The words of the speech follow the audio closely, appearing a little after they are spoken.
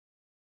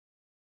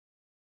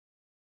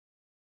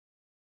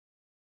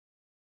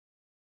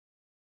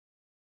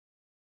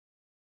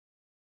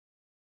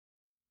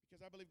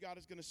because I believe God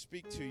is going to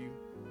speak to you.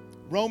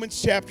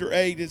 Romans chapter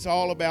 8 is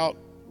all about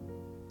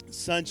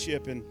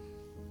sonship and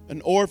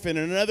an orphan.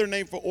 And another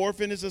name for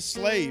orphan is a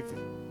slave.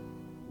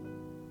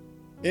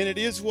 And it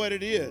is what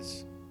it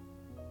is.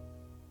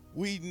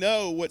 We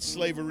know what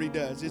slavery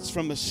does. It's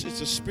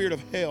a spirit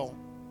of hell.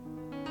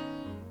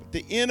 But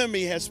the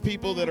enemy has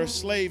people that are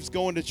slaves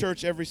going to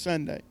church every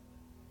Sunday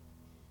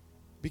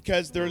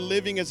because they're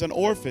living as an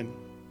orphan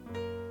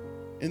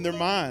in their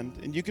mind.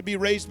 And you could be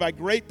raised by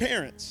great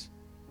parents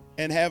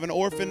and have an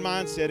orphan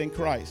mindset in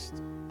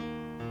Christ.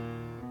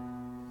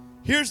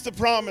 Here's the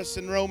promise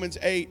in Romans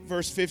 8,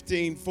 verse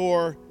 15.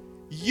 For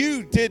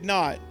you did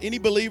not. Any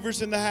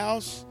believers in the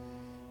house?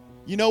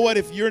 You know what?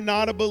 If you're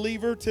not a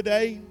believer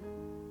today,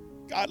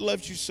 God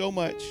loves you so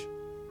much.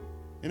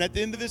 And at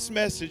the end of this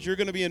message, you're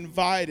going to be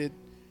invited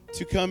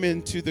to come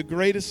into the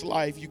greatest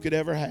life you could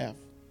ever have,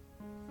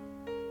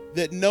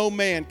 that no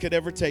man could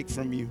ever take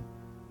from you.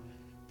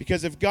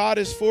 Because if God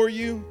is for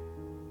you,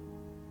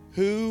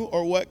 who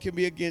or what can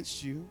be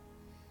against you?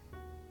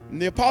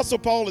 And the Apostle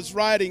Paul is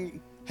writing,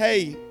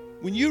 hey,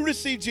 when you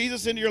receive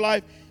Jesus into your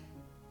life,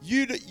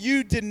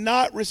 you did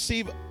not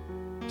receive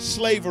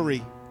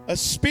slavery, a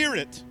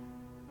spirit.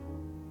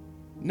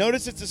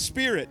 Notice it's a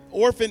spirit.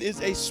 Orphan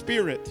is a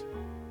spirit.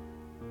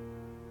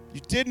 You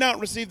did not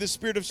receive the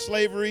spirit of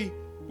slavery,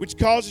 which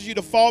causes you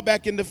to fall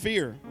back into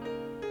fear.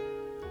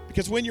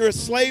 Because when you're a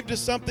slave to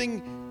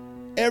something,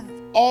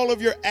 all of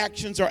your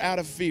actions are out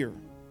of fear.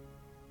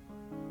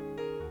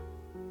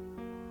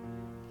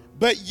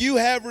 But you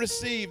have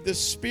received the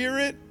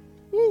spirit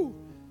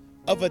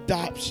of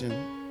adoption.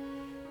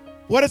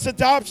 What is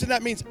adoption?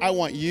 That means I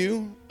want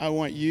you, I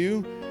want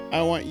you,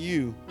 I want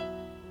you.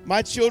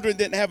 My children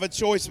didn't have a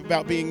choice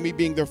about me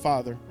being their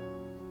father.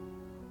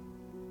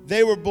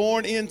 They were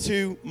born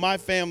into my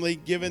family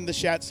given the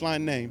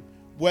Schatzline name,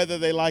 whether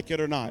they like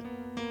it or not.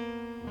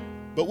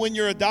 But when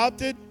you're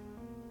adopted,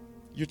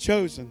 you're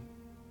chosen.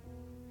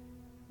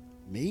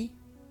 Me?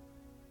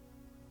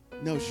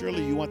 No,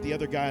 surely you want the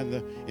other guy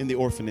in the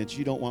orphanage.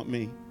 You don't want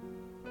me.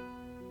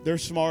 They're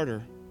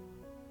smarter.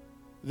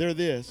 They're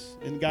this.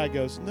 And the guy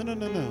goes,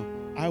 no.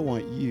 I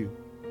want you.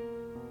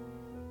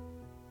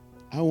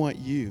 I want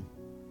you.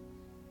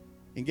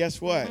 And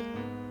guess what?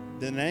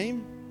 The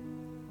name?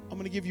 I'm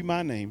going to give you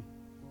my name.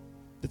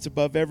 That's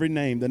above every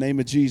name, the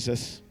name of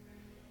Jesus.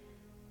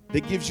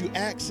 That gives you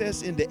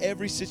access into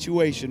every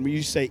situation where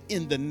you say,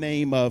 in the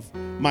name of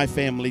my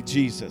family,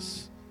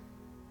 Jesus.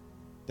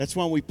 That's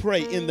why we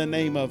pray in the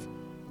name of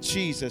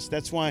Jesus.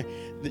 That's why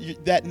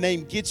that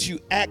name gets you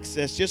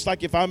access. Just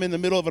like if I'm in the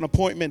middle of an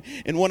appointment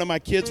and one of my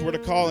kids were to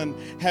call and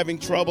having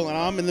trouble, and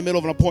I'm in the middle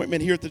of an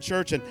appointment here at the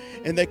church, and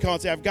they call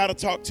and say, I've got to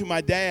talk to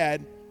my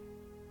dad.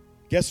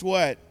 Guess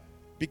what?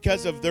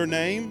 Because of their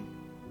name,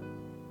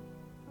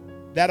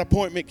 that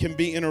appointment can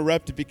be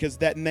interrupted because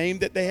that name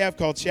that they have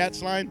called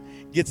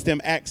Schatzline gets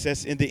them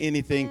access into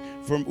anything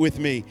with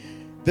me.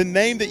 The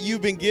name that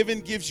you've been given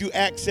gives you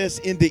access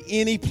into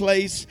any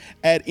place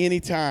at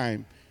any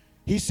time.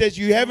 He says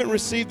you haven't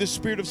received the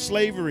spirit of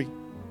slavery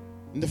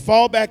and to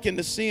fall back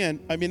into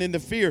into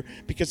fear,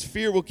 because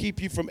fear will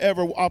keep you from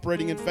ever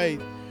operating in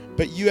faith.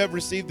 But you have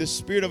received the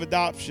spirit of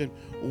adoption,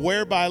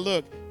 whereby,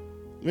 look,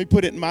 let me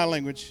put it in my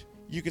language.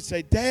 You could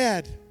say,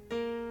 Dad,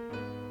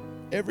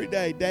 every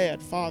day,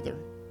 Dad, Father,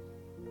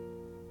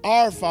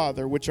 our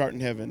Father which art in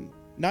heaven,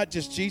 not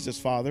just Jesus'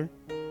 Father.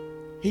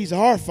 He's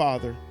our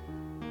Father.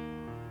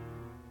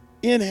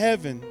 In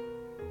heaven,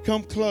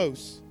 come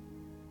close.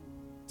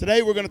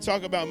 Today we're going to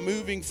talk about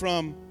moving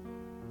from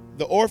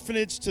the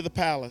orphanage to the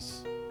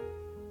palace.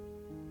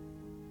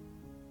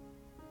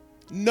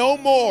 No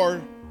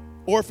more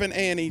Orphan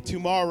Annie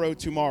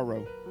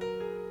tomorrow.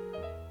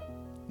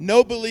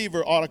 No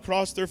believer ought to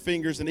cross their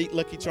fingers and eat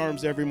Lucky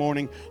Charms every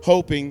morning,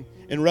 hoping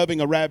and rubbing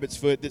a rabbit's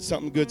foot that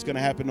something good's going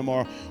to happen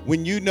tomorrow,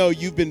 when you know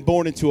you've been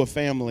born into a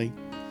family,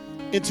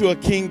 into a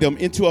kingdom,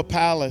 into a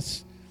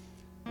palace.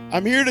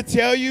 I'm here to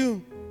tell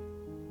you,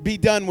 be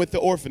done with the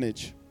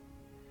orphanage.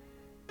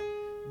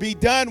 Be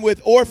done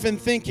with orphan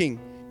thinking,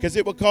 because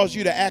it will cause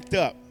you to act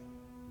up.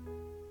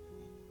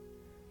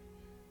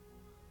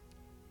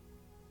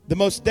 The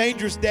most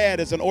dangerous dad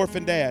is an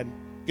orphan dad,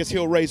 because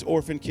he'll raise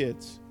orphan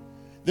kids.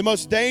 The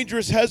most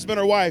dangerous husband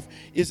or wife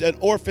is an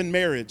orphan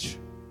marriage.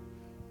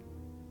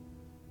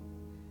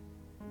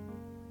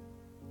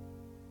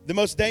 The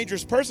most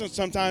dangerous person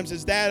sometimes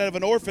is dad of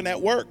an orphan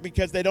at work,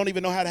 because they don't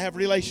even know how to have a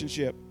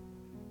relationship.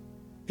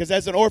 Because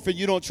as an orphan,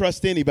 you don't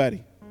trust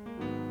anybody.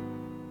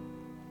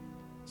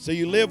 So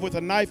you live with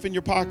a knife in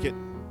your pocket.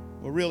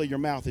 Well, really, your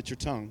mouth, it's your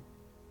tongue.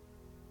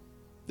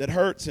 That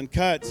hurts and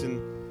cuts,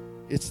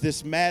 and it's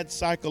this mad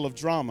cycle of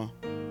drama.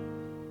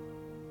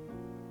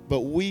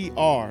 But we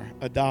are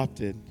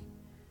adopted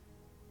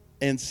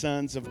and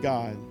sons of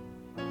God.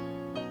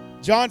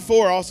 John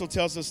 4 also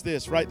tells us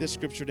this. Write this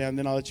scripture down,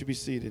 then I'll let you be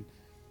seated.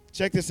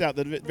 Check this out,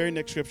 the very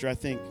next scripture, I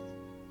think.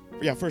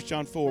 1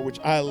 John 4, which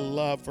I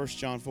love 1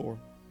 John 4.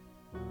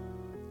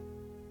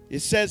 It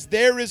says,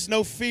 there is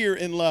no fear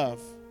in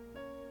love.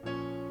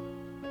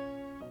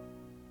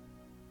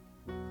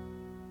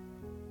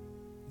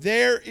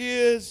 There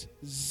is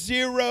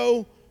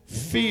zero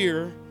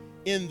fear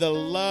in the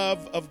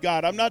love of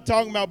God. I'm not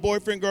talking about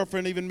boyfriend,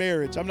 girlfriend, even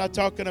marriage. I'm not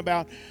talking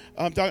about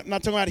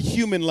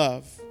human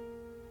love.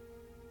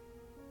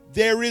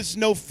 There is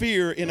no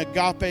fear in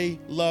agape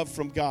love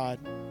from God.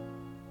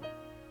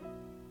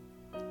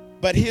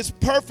 But his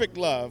perfect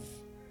love,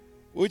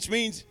 which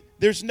means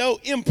there's no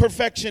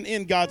imperfection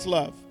in God's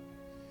love.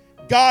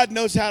 God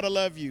knows how to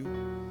love you.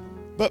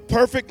 But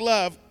perfect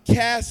love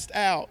casts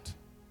out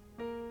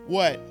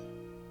what?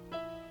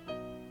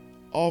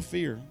 All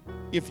fear.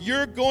 If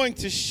you're going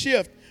to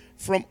shift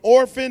from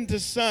orphan to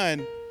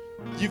son,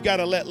 you've got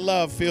to let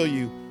love fill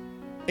you.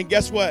 And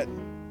guess what?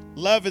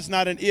 Love is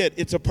not an it,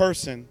 it's a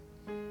person.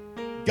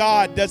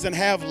 God doesn't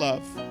have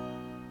love.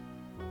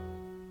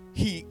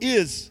 He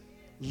is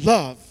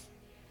love.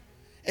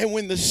 And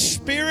when the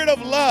Spirit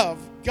of love,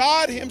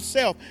 God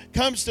himself,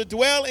 comes to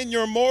dwell in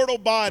your mortal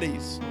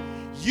bodies,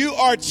 you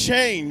are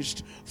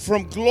changed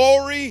from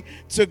glory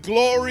to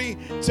glory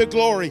to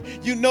glory.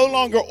 You no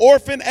longer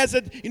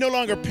you no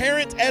longer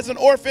parent as an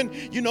orphan.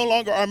 You no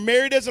longer are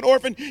married as an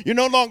orphan. You're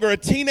no longer a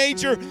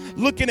teenager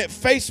looking at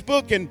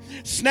Facebook and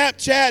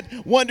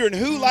Snapchat, wondering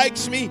who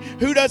likes me,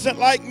 who doesn't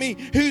like me,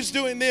 who's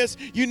doing this.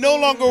 You no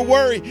longer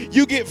worry.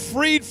 You get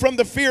freed from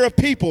the fear of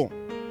people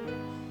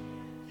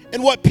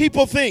and what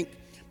people think,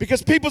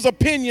 because people's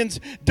opinions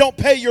don't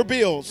pay your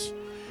bills.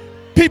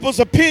 People's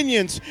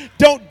opinions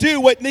don't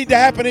do what need to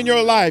happen in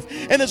your life.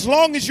 And as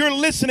long as you're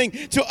listening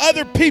to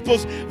other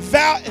people's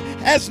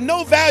has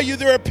no value,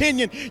 their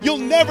opinion, you'll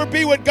never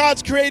be what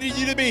God's created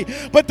you to be.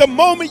 But the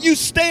moment you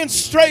stand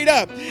straight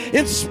up,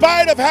 in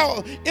spite of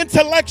how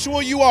intellectual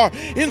you are,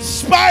 in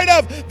spite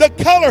of the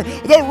color,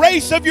 the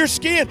race of your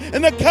skin,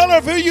 and the color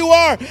of who you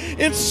are,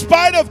 in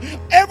spite of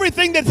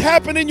everything that's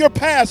happened in your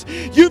past,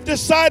 you've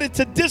decided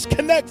to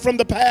disconnect from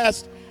the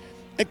past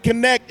and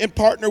connect and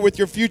partner with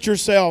your future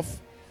self.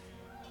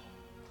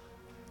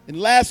 And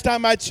last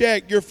time I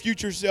checked, your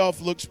future self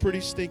looks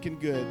pretty stinking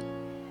good.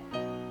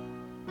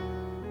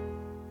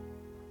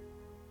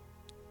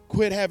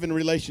 Quit having a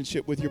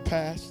relationship with your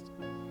past.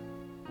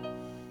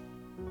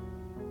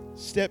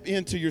 Step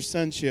into your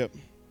sonship.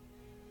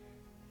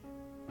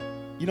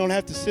 You don't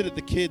have to sit at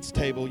the kids'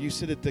 table. You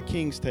sit at the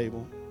king's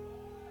table.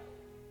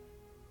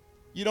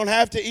 You don't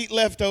have to eat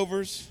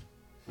leftovers.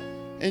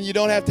 And you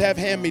don't have to have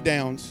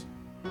hand-me-downs.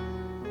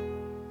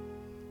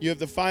 You have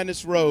the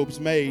finest robes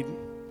made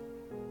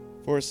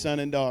for a son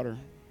and daughter.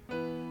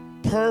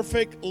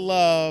 Perfect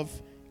love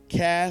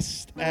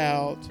casts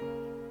out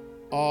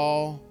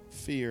all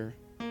fear.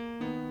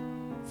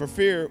 For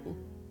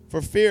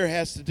fear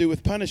has to do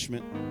with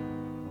punishment.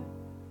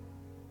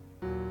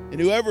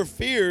 And whoever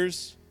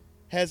fears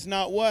has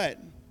not what?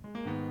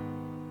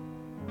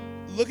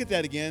 Look at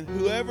that again.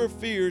 Whoever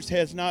fears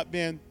has not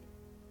been.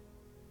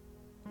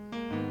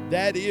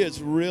 That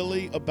is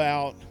really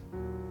about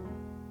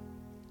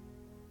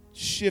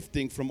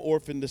shifting from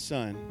orphan to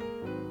son.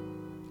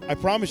 I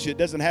promise you, it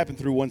doesn't happen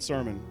through one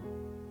sermon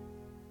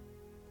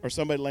or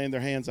somebody laying their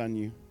hands on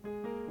you.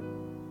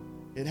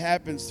 It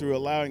happens through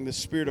allowing the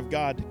Spirit of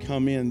God to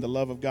come in, the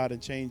love of God,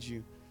 and change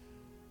you.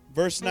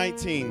 Verse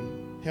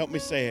 19, help me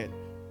say it.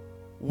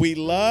 We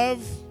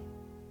love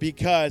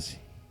because.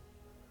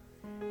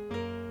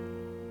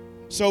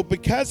 So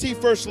because he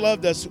first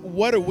loved us,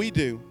 what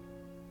do?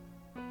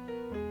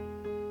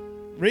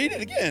 Read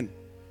it again.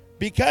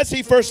 Because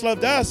he first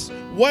loved us,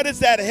 what does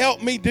that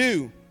help me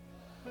do?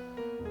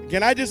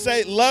 Can I just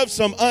say, love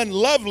some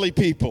unlovely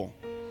people.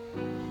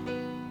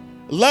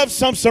 Love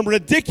some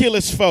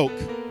ridiculous folk.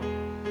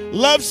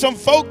 Love some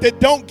folk that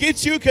don't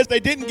get you because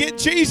they didn't get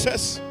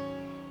Jesus.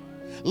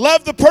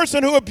 Love the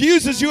person who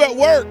abuses you at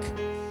work.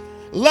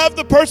 Love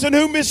the person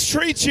who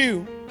mistreats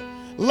you.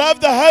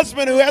 Love the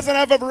husband who hasn't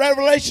had a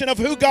revelation of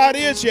who God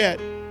is yet.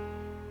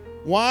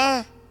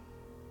 Why?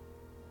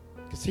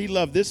 Because he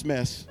loved this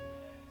mess.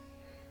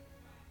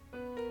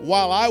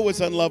 While I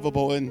was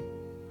unlovable and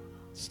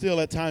still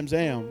at times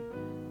am.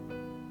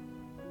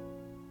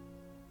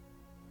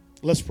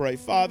 Let's pray.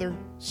 Father,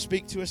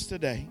 speak to us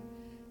today.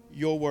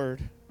 Your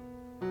word.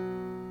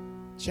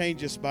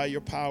 Change us by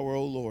your power,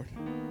 O Lord.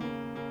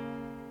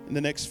 In the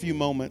next few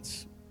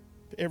moments,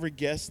 every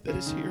guest that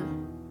is here,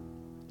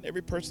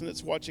 every person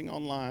that's watching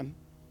online,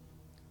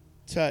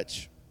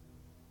 touch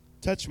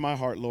my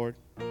heart, Lord.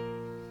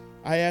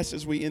 I ask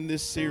as we end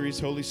this series,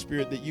 Holy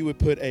Spirit, that you would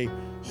put a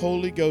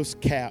Holy Ghost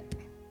cap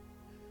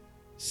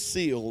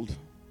sealed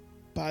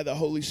by the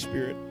Holy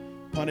Spirit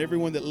upon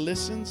everyone that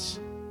listens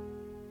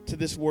to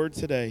this word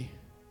today.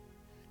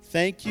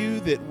 Thank you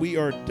that we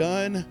are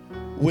done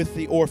with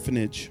the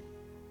orphanage.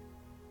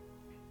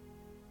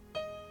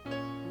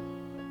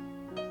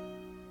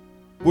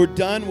 We're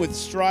done with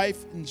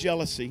strife and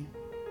jealousy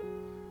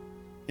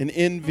and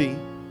envy.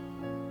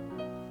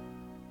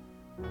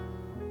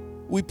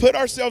 We put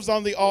ourselves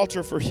on the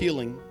altar for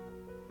healing.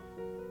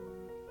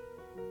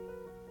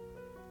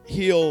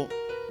 Heal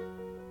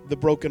the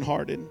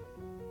brokenhearted.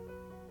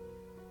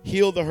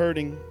 Heal the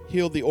hurting.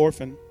 Heal the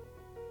orphan.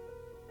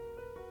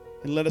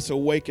 And let us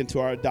awaken to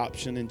our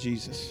adoption in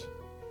Jesus.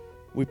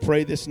 We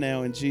pray this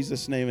now in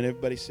Jesus' name. And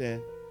everybody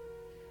said,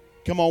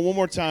 come on, one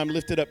more time,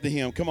 lift it up to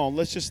him. Come on,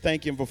 let's just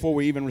thank him before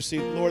we even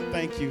receive it. Lord,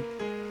 thank you.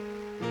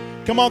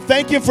 Come on,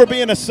 thank him for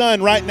being a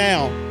son right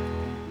now.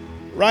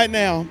 Right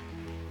now.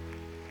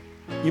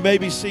 You may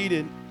be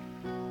seated.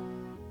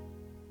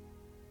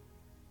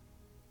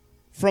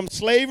 From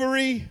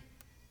slavery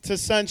to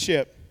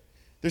sonship,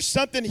 there's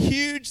something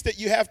huge that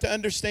you have to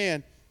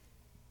understand.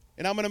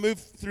 And I'm going to move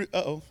through.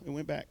 Uh-oh, it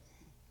went back.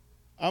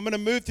 I'm going to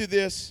move through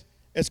this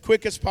as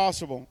quick as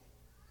possible.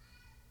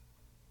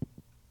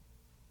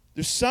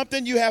 There's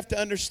something you have to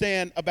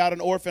understand about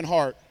an orphan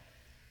heart.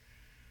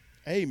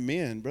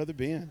 Amen, Brother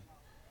Ben.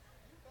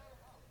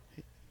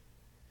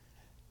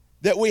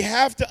 That we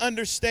have to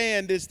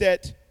understand is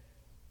that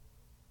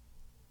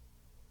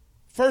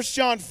 1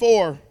 John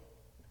 4,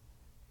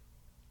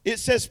 it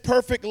says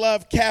perfect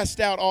love casts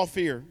out all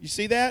fear. You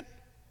see that?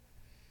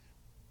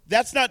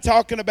 That's not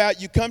talking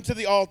about you come to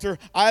the altar,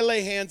 I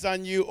lay hands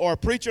on you, or a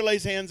preacher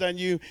lays hands on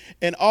you,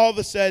 and all of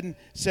a sudden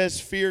says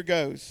fear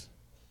goes.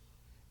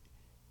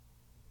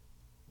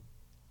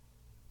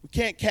 We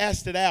can't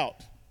cast it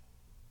out.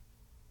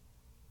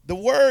 The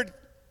word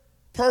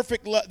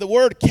perfect love, the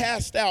word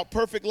cast out,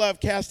 perfect love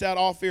cast out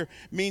all fear,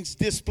 means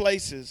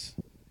displaces.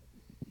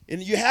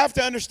 And you have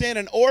to understand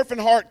an orphan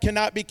heart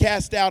cannot be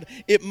cast out.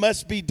 It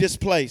must be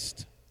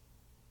displaced.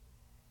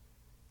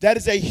 That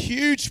is a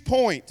huge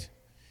point.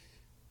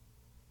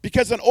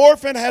 Because an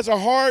orphan has a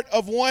heart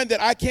of one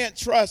that I can't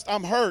trust.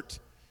 I'm hurt.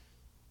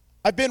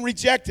 I've been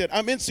rejected.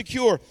 I'm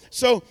insecure.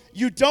 So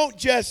you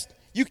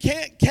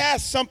can't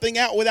cast something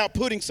out without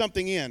putting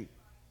something in.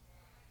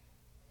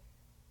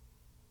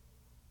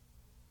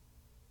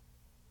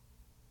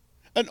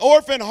 An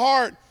orphan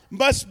heart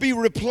must be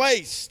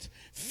replaced.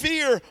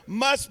 Fear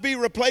must be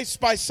replaced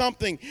by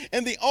something.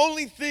 And the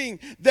only thing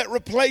that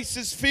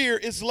replaces fear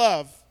is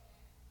love.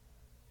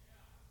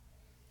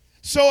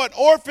 So an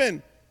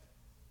orphan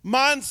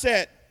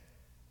mindset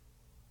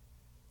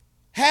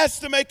has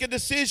to make a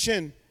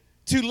decision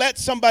to let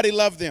somebody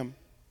love them.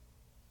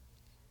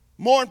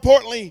 More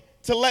importantly,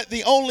 to let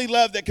the only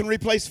love that can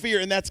replace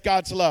fear, and that's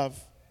God's love.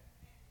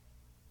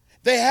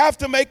 They have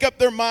to make up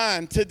their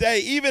mind today,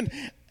 even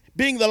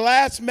being the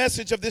last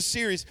message of this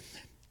series.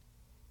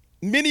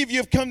 Many of you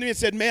have come to me and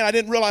said, man, I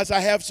didn't realize I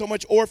have so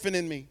much orphan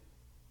in me.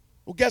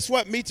 Well, guess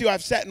what? Me too.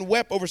 I've sat and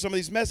wept over some of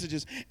these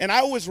messages, and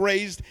I was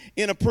raised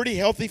in a pretty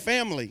healthy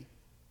family.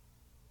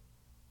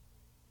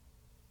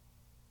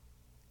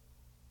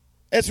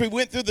 As we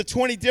went through the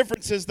 20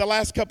 differences the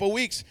last couple of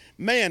weeks,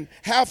 man,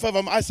 half of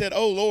them I said,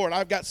 oh, Lord,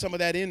 I've got some of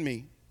that in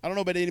me. I don't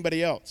know about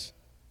anybody else.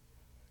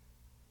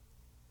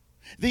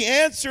 The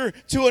answer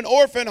to an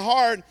orphan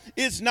heart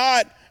is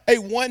not a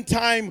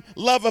one-time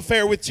love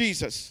affair with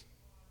Jesus.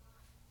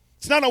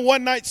 It's not a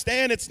one-night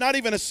stand. It's not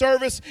even a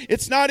service.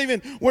 It's not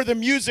even where the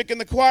music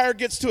and the choir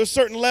gets to a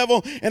certain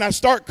level and I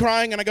start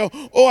crying and I go,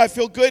 oh, I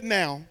feel good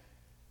now.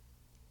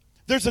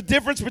 There's a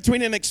difference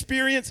between an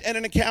experience and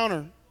an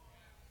encounter.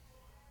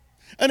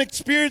 An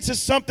experience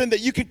is something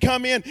that you could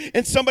come in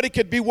and somebody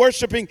could be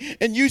worshiping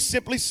and you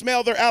simply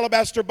smell their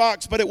alabaster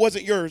box, but it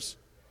wasn't yours.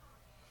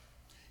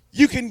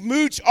 You can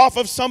mooch off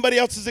of somebody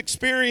else's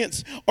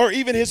experience or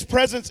even his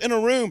presence in a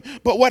room,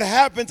 but what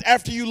happens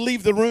after you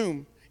leave the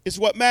room is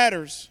what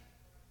matters.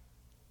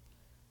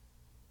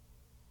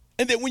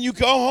 And that when you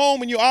go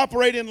home and you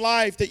operate in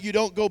life, that you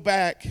don't go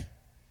back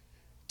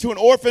to an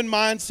orphan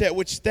mindset,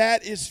 which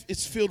that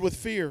is filled with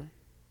fear.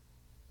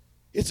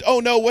 It's,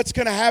 oh no, what's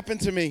going to happen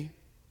to me?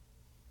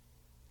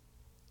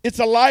 It's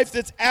a life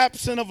that's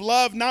absent of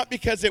love, not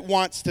because it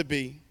wants to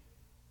be.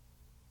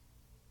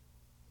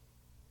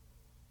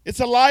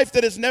 It's a life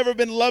that has never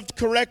been loved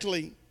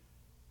correctly.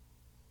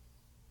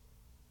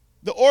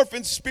 The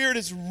orphan spirit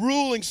is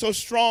ruling so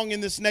strong in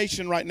this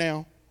nation right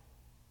now.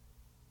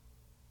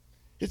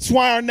 It's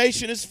why our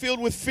nation is filled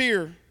with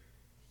fear.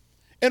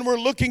 And we're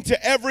looking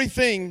to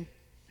everything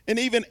and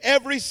even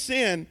every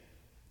sin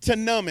to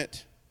numb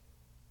it.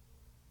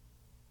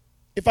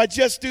 If I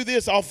just do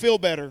this, I'll feel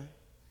better.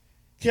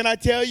 Can I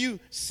tell you,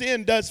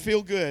 sin does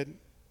feel good.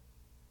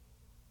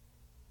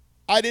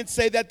 I didn't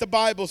say that, the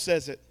Bible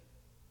says it.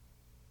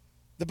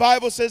 The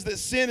Bible says that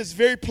sin is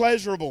very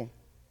pleasurable.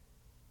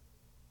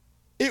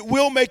 It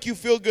will make you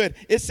feel good.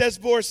 It says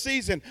for a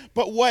season.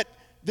 But what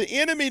the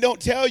enemy don't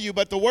tell you,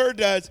 but the word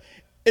does,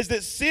 is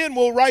that sin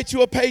will write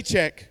you a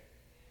paycheck.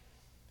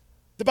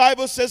 The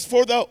Bible says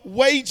for the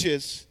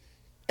wages,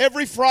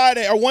 every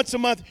Friday or once a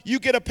month, you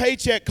get a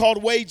paycheck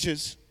called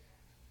wages.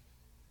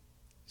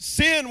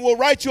 Sin will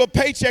write you a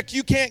paycheck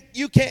you can't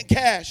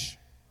cash.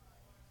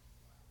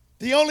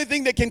 The only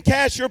thing that can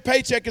cash your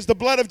paycheck is the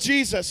blood of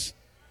Jesus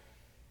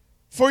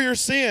for your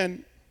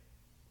sin.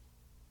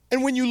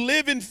 And when you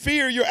live in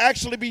fear, you'll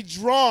actually be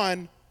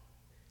drawn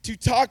to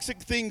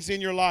toxic things in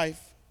your life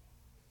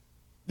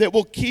that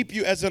will keep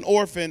you as an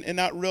orphan and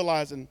not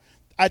realizing.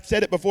 I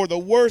said it before, the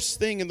worst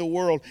thing in the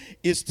world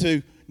is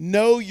to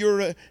know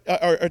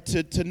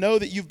to know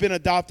that you've been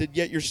adopted,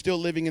 yet you're still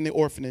living in the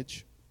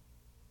orphanage.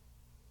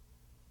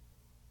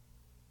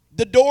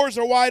 The doors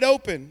are wide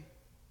open.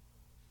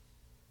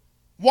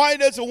 Why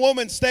does a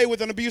woman stay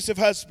with an abusive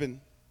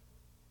husband?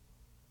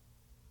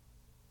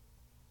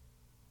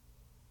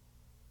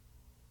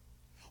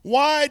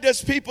 Why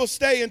does people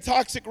stay in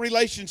toxic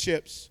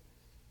relationships?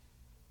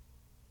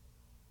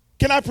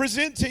 Can I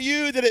present to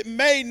you that it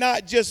may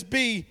not just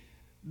be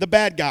the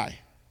bad guy?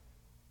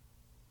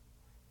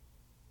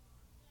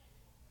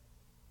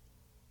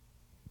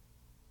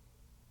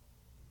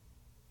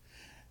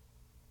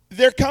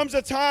 There comes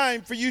a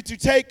time for you to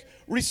take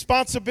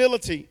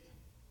responsibility.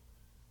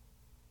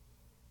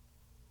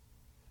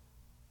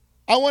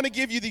 I want to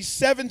give you these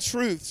 7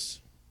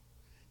 truths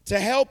to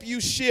help you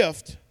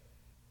shift.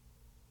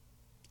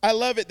 I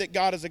love it that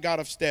God is a God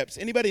of steps.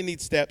 Anybody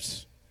need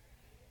steps?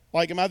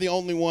 Like, am I the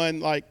only one?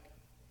 Like,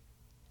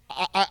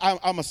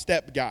 I'm a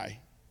step guy.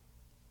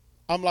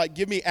 I'm like,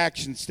 give me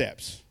action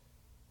steps.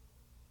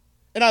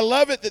 And I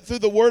love it that through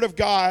the Word of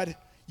God,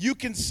 you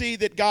can see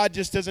that God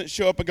just doesn't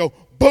show up and go,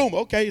 boom,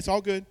 okay, it's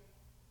all good.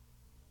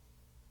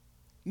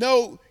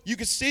 No, you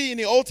can see in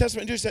the Old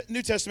Testament and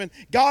New Testament,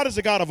 God is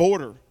a God of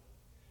order.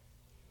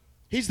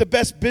 He's the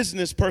best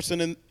business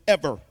person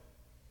ever.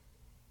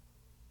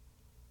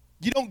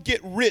 You don't get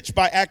rich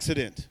by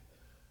accident.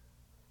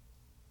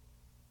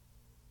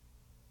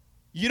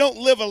 You don't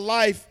live a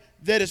life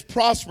that is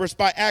prosperous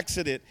by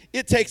accident.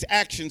 It takes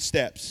action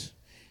steps.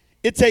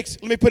 It takes,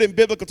 let me put it in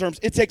biblical terms,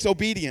 it takes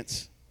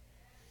obedience.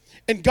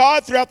 And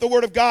God, throughout the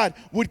Word of God,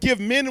 would give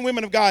men and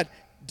women of God,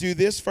 do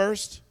this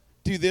first,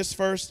 do this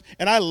first.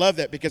 And I love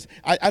that because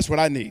that's what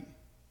I need.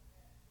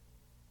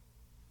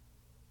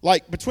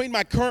 Like, between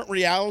my current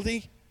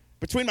reality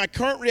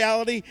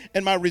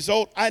and my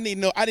result, I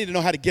need to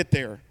know how to get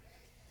there.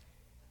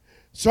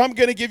 So I'm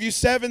going to give you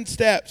 7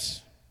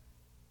 steps,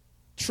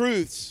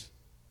 truths,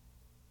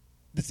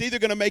 that's either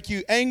going to make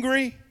you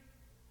angry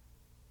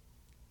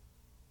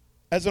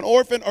as an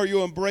orphan, or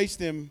you'll embrace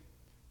them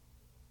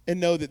and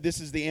know that this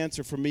is the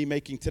answer for me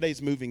making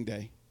today's moving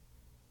day.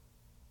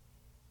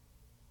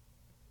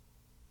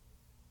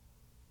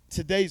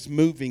 Today's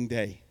moving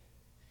day.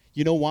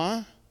 You know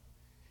why?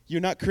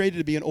 You're not created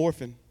to be an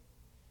orphan.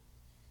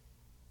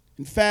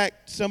 In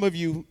fact, some of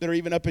you that are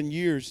even up in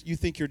years, you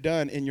think you're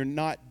done, and you're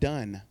not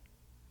done.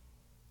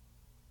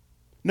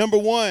 Number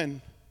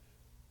 1,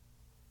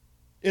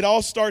 it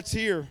all starts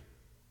here.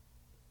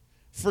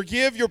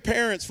 Forgive your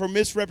parents for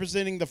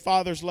misrepresenting the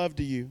Father's love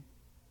to you.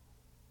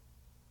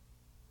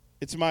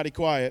 It's mighty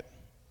quiet.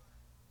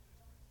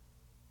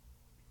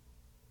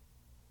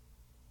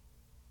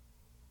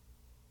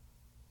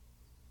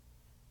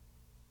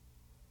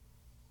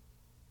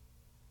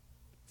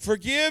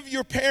 Forgive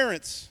your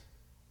parents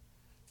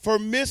for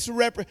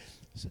misrepresenting.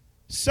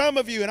 Some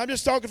of you, and I'm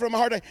just talking from my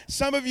heart,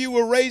 some of you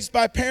were raised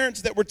by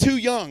parents that were too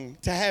young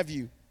to have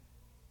you.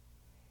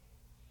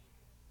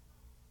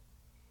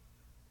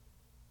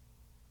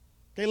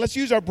 Okay, let's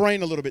use our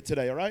brain a little bit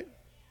today, all right?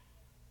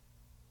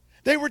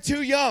 They were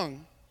too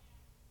young.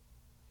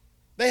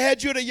 They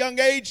had you at a young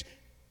age.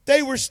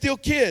 They were still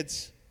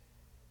kids.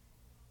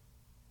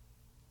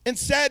 And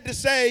sad to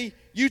say,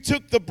 you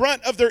took the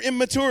brunt of their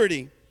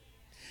immaturity.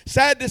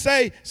 Sad to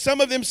say,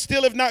 some of them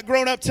still have not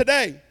grown up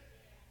today.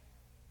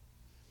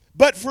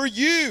 But for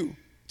you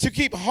to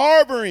keep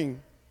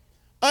harboring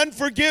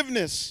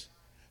unforgiveness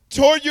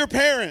toward your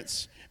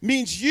parents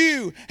means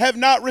you have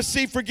not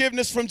received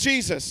forgiveness from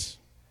Jesus.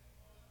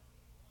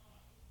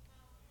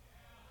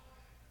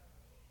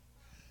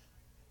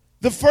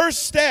 The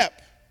first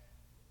step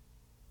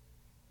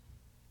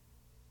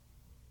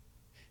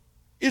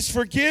is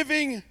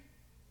forgiving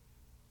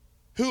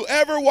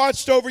whoever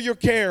watched over your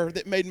care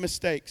that made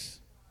mistakes,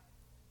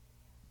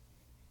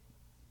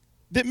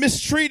 that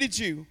mistreated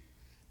you,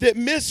 that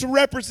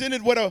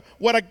misrepresented what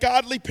a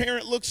godly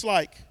parent looks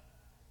like.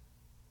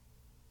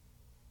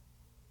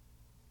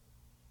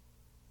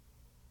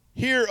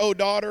 Hear, O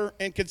daughter,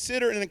 and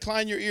consider and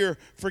incline your ear.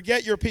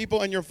 Forget your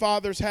people and your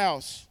father's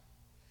house,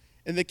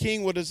 and the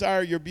king will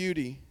desire your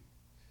beauty.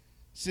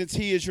 Since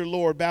he is your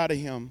Lord, bow to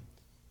him.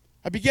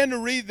 I began to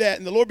read that,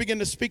 and the Lord began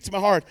to speak to my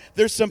heart.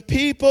 There's some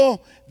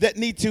people that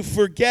need to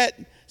forget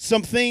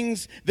some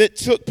things that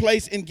took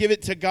place and give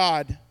it to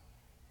God.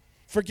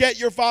 Forget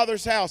your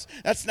father's house.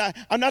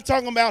 I'm not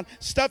talking about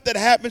stuff that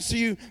happens to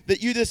you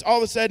that you just all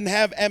of a sudden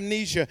have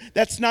amnesia.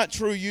 That's not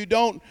true. You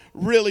don't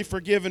really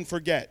forgive and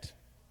forget.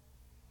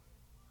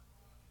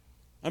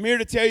 I'm here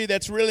to tell you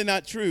that's really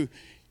not true.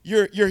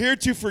 You're here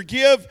to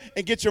forgive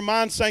and get your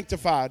mind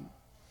sanctified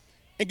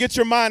and get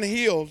your mind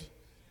healed.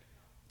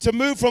 To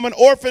move from an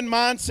orphan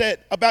mindset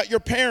about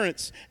your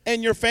parents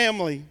and your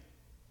family.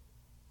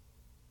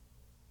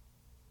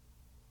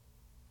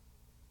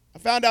 I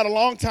found out a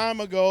long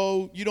time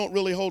ago, you don't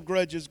really hold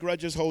grudges.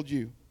 Grudges hold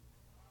you.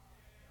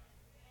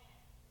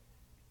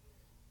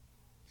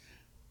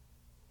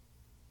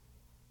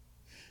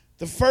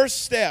 The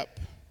first step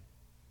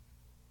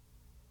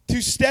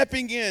to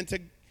stepping into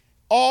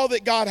all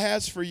that God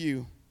has for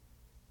you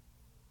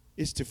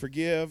is to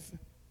forgive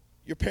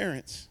your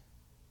parents.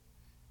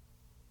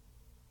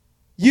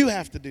 You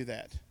have to do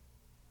that.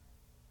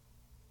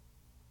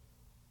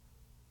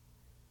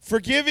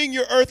 Forgiving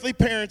your earthly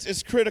parents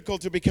is critical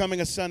to becoming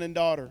a son and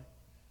daughter.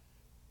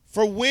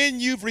 For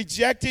when you've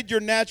rejected your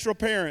natural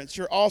parents,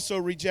 you're also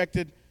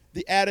rejected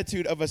the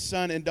attitude of a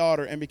son and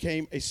daughter and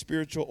became a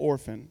spiritual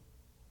orphan.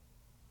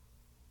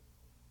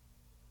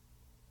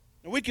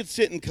 And we could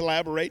sit and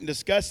collaborate and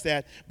discuss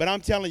that, but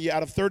I'm telling you,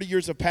 out of 30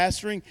 years of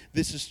pastoring,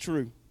 this is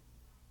true.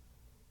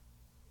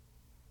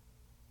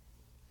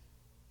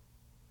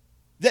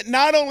 That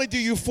not only do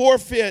you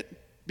forfeit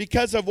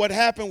because of what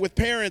happened with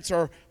parents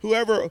or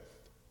whoever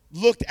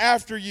looked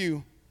after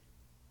you,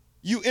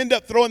 you end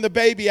up throwing the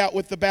baby out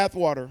with the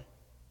bathwater.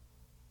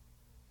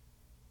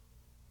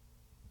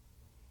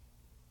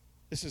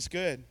 This is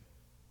good.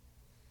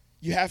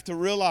 You have to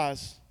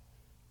realize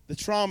the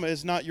trauma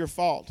is not your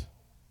fault,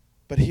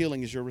 but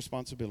healing is your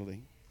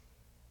responsibility.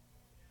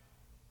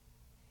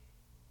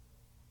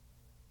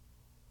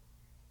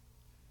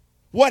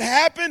 What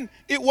happened,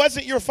 it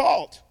wasn't your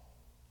fault.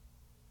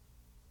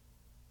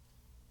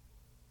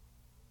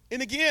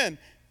 And again,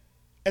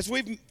 as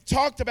we've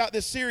talked about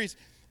this series,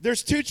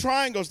 there's two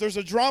triangles. There's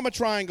a drama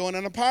triangle and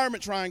an empowerment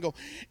triangle.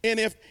 And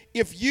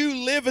if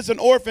you live as an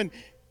orphan,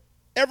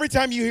 every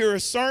time you hear a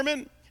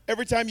sermon,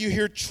 every time you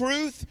hear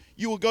truth,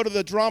 you will go to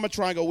the drama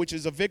triangle, which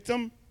is a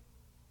victim,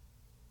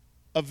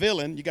 a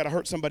villain, you got to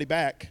hurt somebody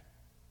back,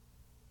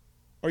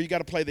 or you got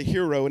to play the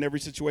hero in every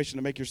situation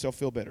to make yourself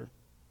feel better.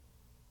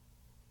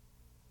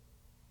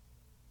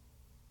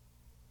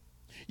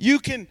 You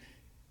can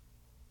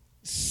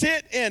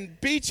sit and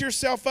beat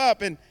yourself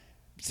up and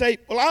say,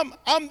 well,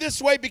 I'm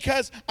this way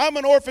because I'm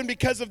an orphan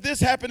because of this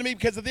happened to me,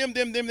 because of them.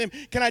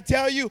 Can I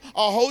tell you,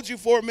 I'll hold you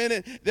for a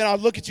minute, then I'll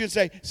look at you and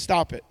say,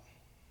 stop it.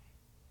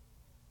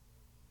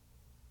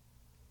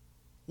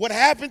 What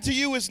happened to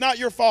you is not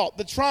your fault.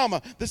 The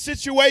trauma, the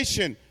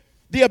situation,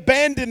 the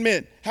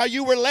abandonment, how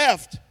you were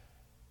left,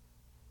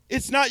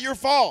 it's not your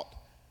fault.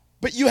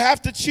 But you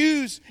have to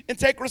choose and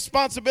take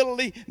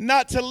responsibility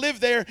not to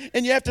live there,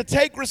 and you have to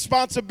take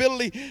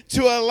responsibility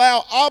to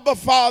allow Abba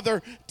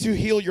Father to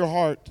heal your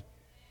heart.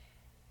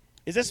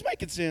 Is this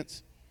making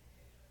sense?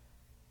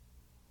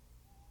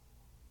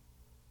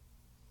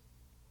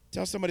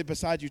 Tell somebody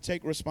beside you,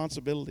 take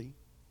responsibility.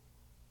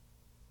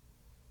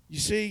 You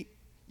see,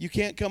 you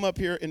can't come up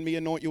here and me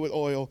anoint you with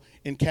oil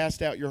and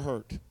cast out your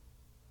hurt,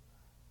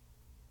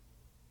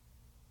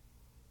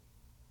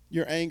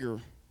 your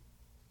anger.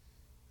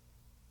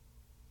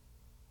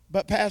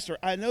 But Pastor,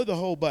 I know the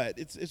whole but.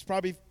 It's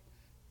probably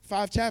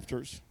 5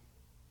 chapters.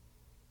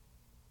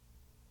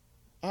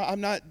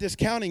 I'm not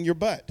discounting your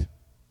but,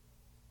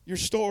 your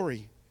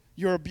story,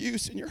 your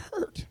abuse, and your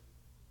hurt.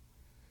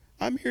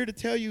 I'm here to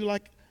tell you,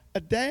 like a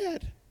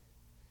dad,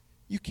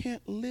 you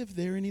can't live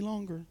there any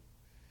longer.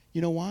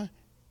 You know why?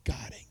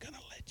 God ain't going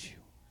to let you.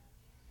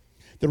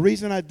 The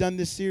reason I've done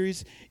this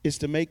series is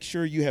to make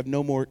sure you have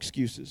no more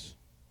excuses.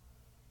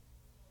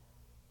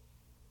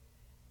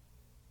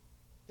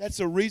 That's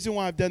the reason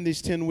why I've done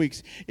these 10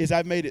 weeks, is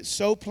I've made it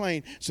so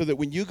plain so that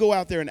when you go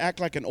out there and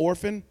act like an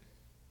orphan,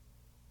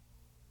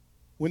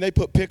 when they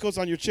put pickles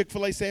on your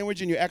Chick-fil-A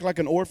sandwich and you act like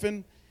an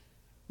orphan,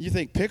 you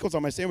think, pickles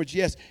on my sandwich?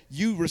 Yes,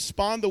 you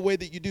respond the way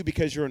that you do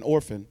because you're an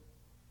orphan.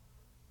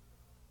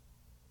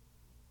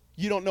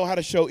 You don't know how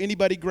to show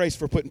anybody grace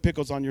for putting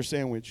pickles on your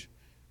sandwich.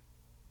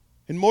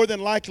 And more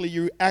than likely,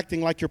 you're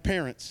acting like your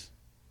parents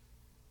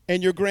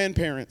and your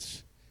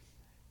grandparents.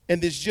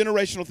 And these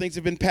generational things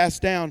have been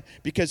passed down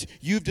because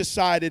you've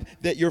decided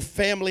that your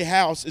family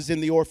house is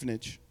in the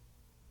orphanage.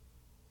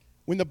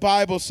 When the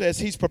Bible says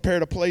he's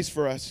prepared a place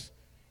for us,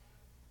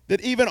 that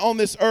even on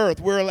this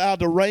earth, we're allowed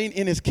to reign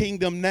in his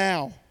kingdom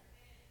now.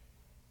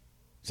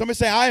 Somebody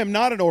say, I am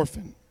not an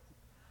orphan.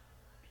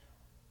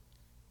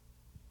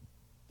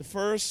 The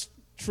first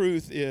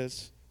truth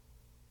is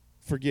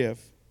forgive.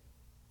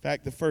 In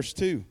fact, the first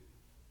two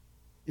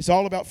is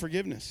all about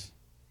forgiveness.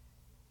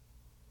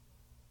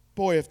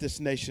 Boy, if this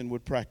nation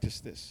would practice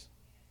this.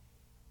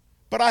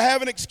 But I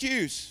have an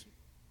excuse.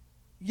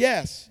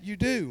 Yes, you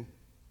do.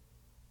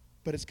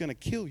 But it's going to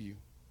kill you.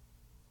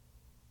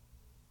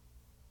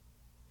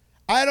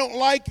 I don't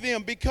like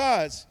them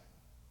because,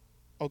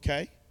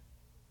 okay.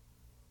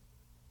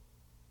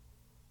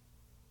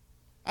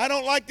 I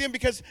don't like them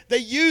because they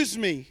use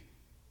me.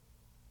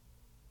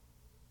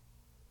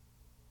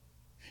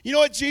 You know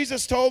what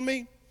Jesus told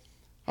me?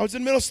 I was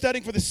in the middle of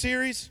studying for the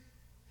series.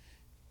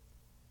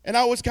 And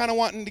I was kind of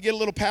wanting to get a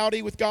little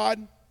pouty with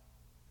God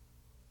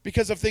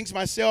because of things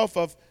myself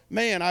of,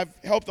 man, I've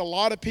helped a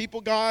lot of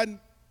people, God,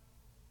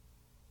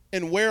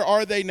 and where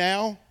are they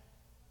now?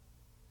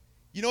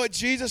 You know what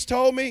Jesus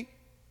told me?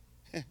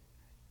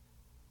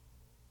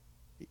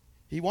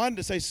 He wanted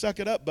to say, suck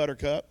it up,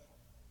 buttercup.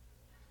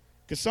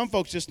 Because some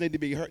folks just need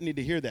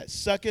to hear that.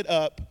 Suck it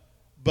up,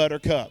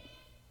 buttercup.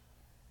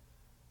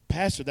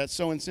 Pastor, that's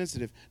so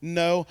insensitive.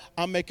 No,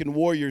 I'm making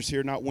warriors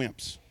here, not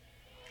wimps.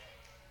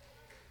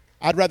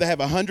 I'd rather have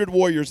 100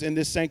 warriors in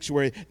this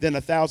sanctuary than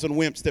 1,000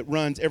 wimps that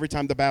runs every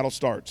time the battle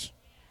starts.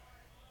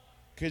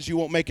 Because you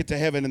won't make it to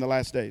heaven in the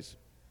last days.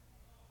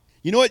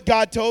 You know what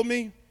God told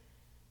me?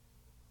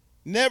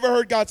 Never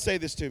heard God say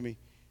this to me.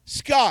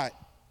 Scott,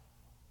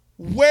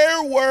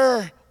 where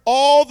were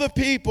all the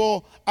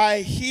people I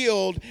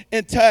healed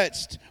and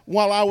touched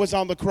while I was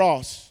on the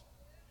cross?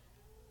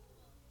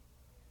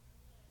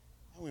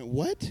 I went,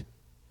 what?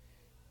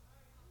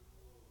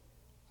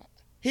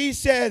 He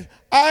said,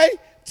 I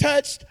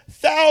touched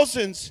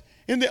thousands,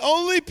 and the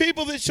only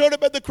people that showed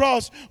up at the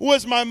cross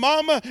was my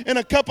mama and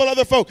a couple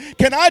other folk.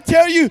 Can I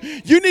tell you,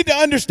 you need to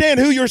understand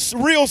who your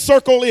real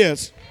circle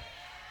is.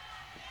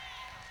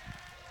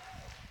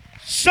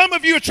 Some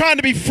of you are trying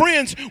to be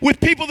friends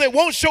with people that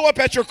won't show up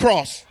at your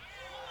cross.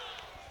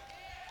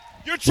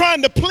 You're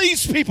trying to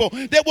please people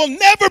that will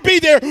never be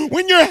there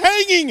when you're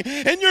hanging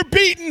and you're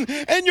beaten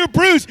and you're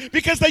bruised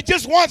because they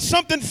just want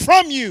something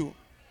from you.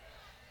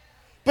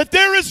 But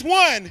there is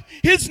one,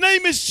 his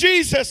name is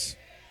Jesus,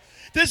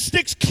 that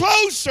sticks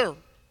closer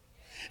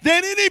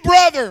than any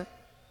brother.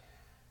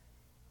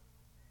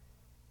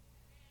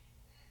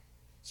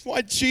 That's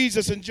why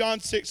Jesus in John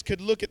 6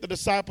 could look at the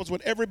disciples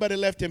when everybody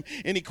left him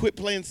and he quit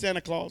playing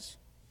Santa Claus.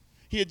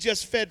 He had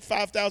just fed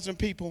 5,000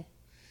 people,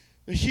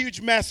 a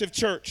huge, massive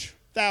church,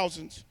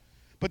 thousands.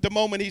 But the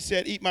moment he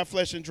said, eat my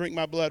flesh and drink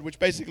my blood, which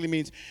basically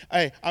means,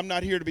 hey, I'm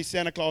not here to be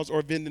Santa Claus or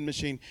a vending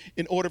machine.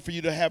 In order for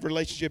you to have a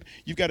relationship,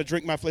 you've got to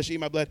drink my flesh, eat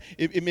my blood.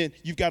 It meant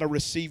you've got to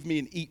receive me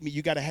and eat me.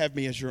 You've got to have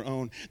me as your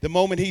own. The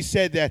moment he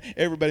said that,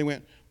 everybody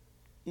went,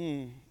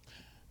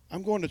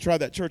 I'm going to try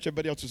that church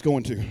everybody else is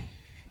going to.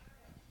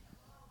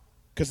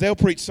 Because they'll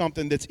preach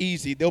something that's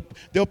easy.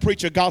 They'll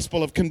preach a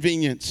gospel of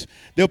convenience.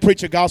 They'll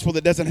preach a gospel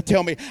that doesn't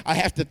tell me I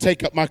have to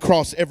take up my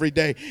cross every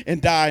day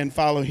and die and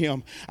follow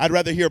him. I'd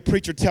rather hear a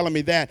preacher telling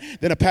me that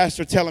than a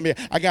pastor telling me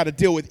I got to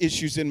deal with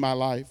issues in my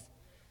life.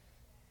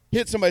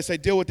 Hit somebody and say,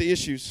 deal with the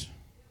issues.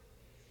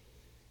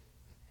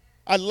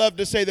 I'd love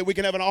to say that we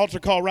can have an altar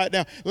call right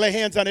now, lay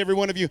hands on every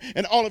one of you,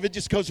 and all of it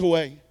just goes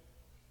away.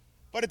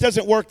 But it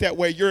doesn't work that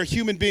way. You're a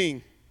human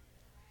being.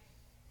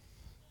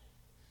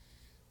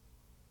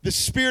 The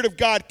Spirit of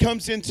God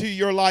comes into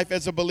your life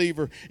as a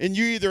believer, and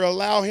you either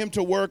allow him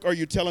to work or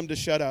you tell him to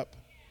shut up.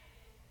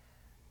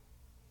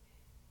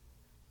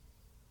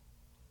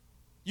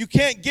 You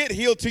can't get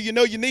healed till you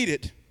know you need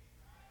it.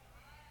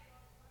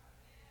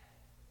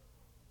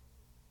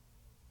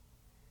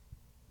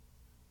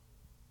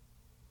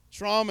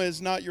 Trauma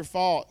is not your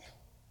fault.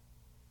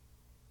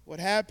 What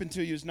happened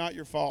to you is not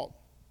your fault.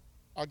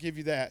 I'll give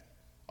you that.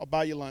 I'll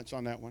buy you lunch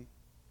on that one.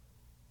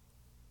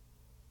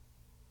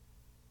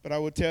 But I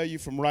will tell you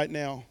from right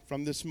now,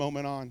 from this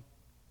moment on,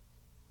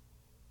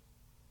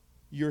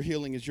 your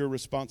healing is your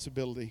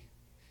responsibility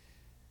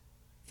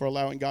for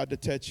allowing God to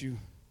touch you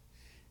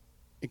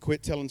and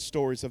quit telling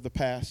stories of the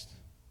past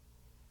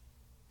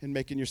and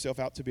making yourself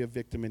out to be a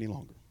victim any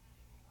longer.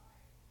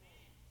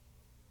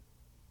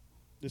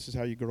 This is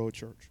how you grow a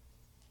church.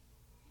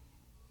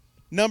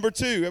 Number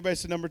two, everybody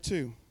say number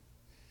two.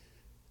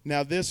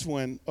 Now this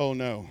one, oh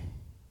no.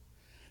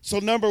 So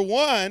number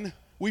one,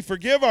 we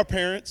forgive our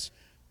parents.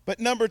 But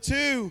number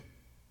two,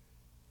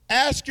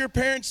 ask your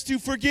parents to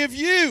forgive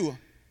you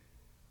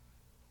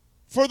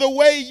for the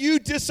way you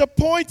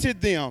disappointed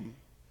them.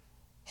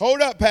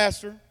 Hold up,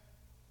 Pastor.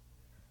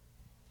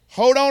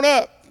 Hold on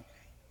up.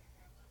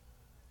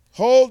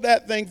 Hold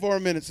that thing for a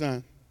minute,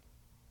 son.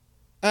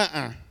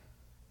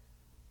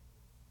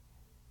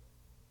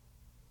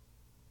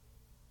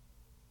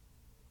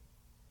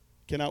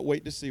 Cannot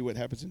wait to see what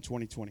happens in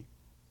 2020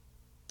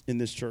 in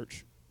this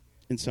church,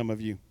 in some of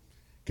you.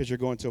 Because you're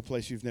going to a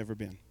place you've never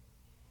been.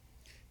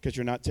 Because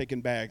you're not taking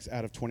bags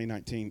out of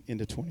 2019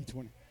 into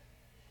 2020.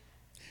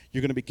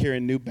 You're going to be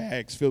carrying new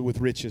bags filled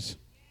with riches.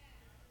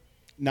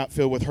 Not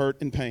filled with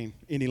hurt and pain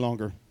any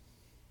longer.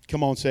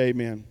 Come on, say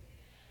amen.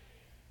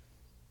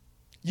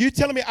 You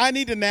telling me I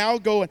need to now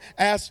go and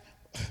ask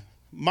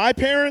my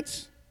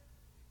parents?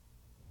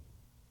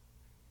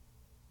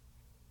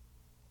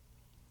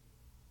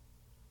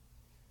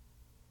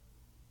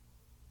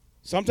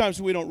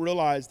 Sometimes we don't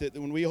realize that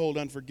when we hold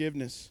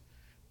unforgiveness,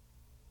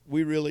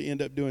 we really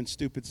end up doing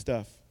stupid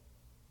stuff.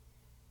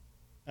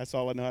 That's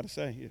all I know how to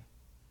say here.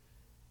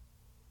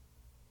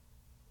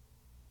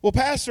 Well,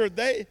 Pastor,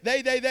 they.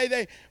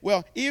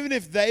 Well, even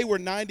if they were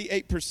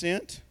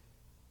 98%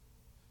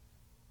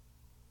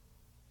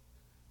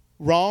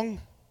 wrong,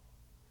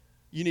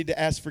 you need to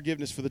ask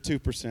forgiveness for the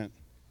 2%.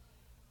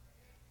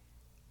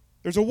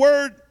 There's a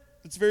word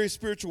that's a very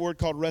spiritual word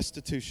called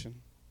restitution.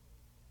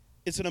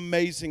 It's an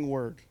amazing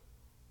word.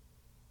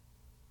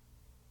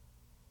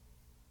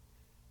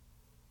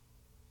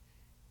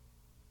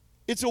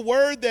 It's a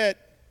word that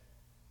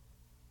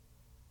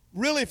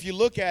really, if you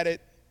look at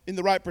it in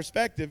the right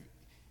perspective,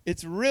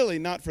 it's really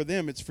not for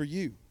them, it's for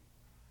you.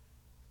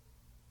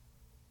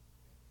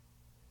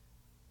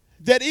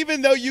 That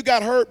even though you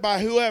got hurt by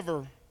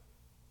whoever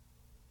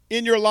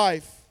in your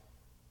life,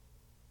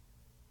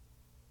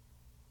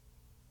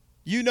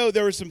 you know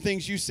there were some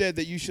things you said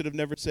that you should have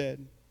never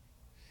said.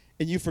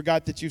 And you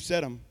forgot that you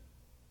said them.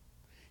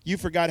 You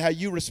forgot how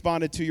you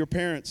responded to your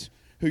parents,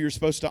 who you're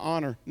supposed to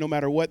honor no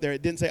matter what there.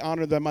 It didn't say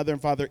honor thy mother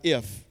and father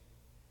if.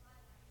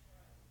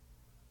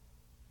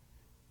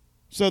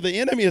 So the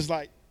enemy is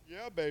like,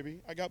 yeah,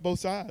 baby, I got both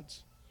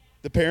sides.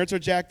 The parents are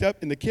jacked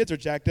up and the kids are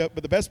jacked up,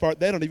 but the best part,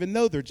 they don't even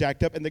know they're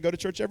jacked up and they go to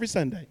church every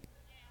Sunday.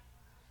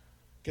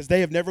 Because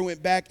they have never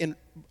went back and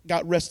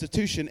got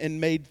restitution and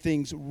made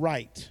things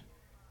right.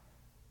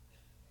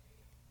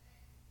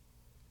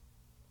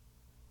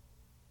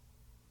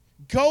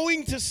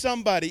 Going to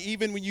somebody,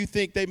 even when you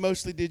think they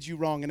mostly did you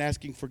wrong, and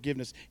asking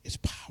forgiveness is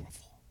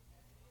powerful.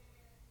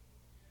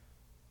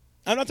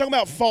 I'm not talking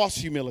about false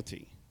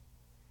humility.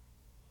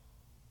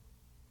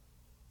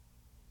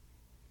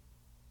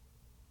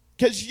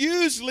 Because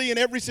usually in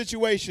every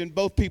situation,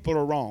 both people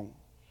are wrong.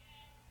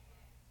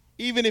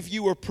 Even if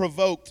you were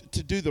provoked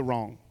to do the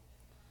wrong.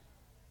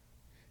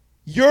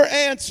 Your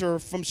answer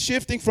from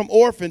shifting from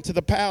orphan to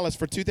the palace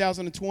for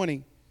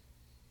 2020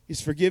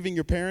 is forgiving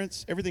your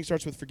parents. Everything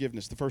starts with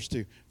forgiveness, the first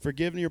two.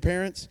 Forgiving your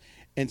parents,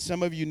 and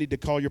some of you need to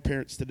call your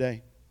parents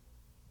today.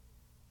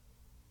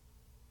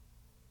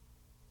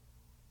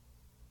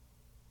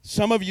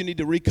 Some of you need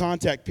to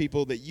recontact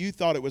people that you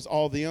thought it was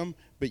all them,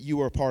 but you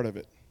were a part of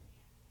it.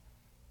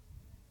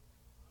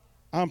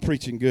 I'm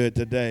preaching good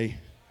today.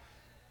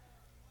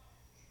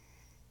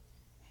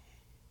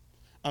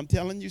 I'm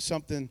telling you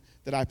something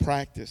that I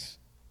practice.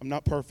 I'm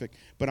not perfect,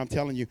 but I'm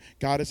telling you,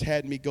 God has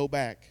had me go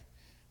back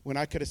when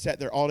I could have sat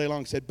there all day long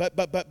and said, but.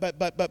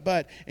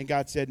 And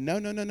God said,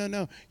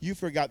 no. You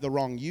forgot the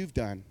wrong you've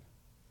done.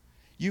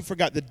 You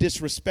forgot the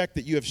disrespect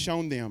that you have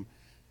shown them.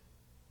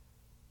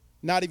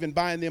 Not even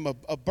buying them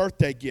a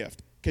birthday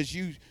gift because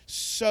you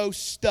so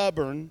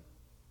stubborn,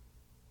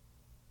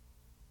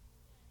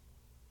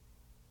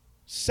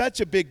 such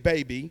a big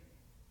baby,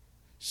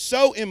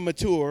 so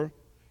immature.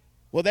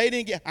 Well, they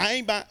didn't get, I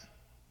ain't buy.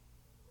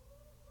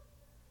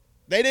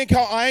 They didn't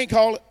call, I ain't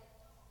call it.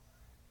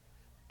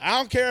 I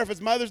don't care if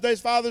it's Mother's Day,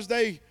 Father's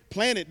Day,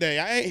 Planet Day.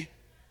 I ain't.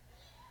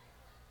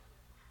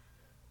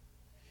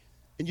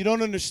 And you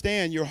don't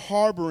understand, you're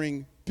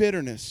harboring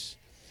bitterness.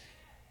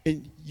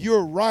 And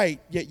you're right,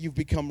 yet you've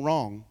become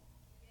wrong.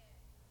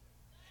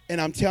 And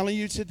I'm telling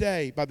you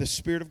today, by the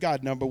Spirit of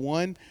God, number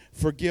one,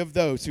 forgive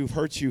those who've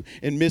hurt you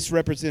and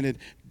misrepresented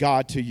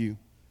God to you.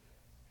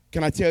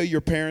 Can I tell you,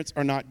 your parents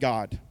are not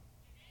God?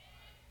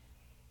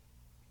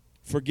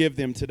 Forgive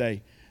them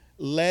today.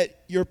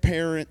 Let your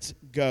parents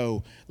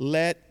go.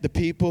 Let the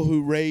people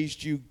who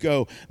raised you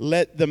go.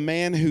 Let the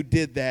man who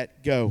did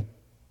that go.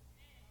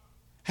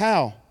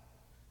 How?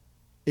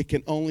 It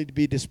can only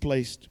be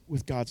displaced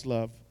with God's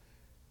love.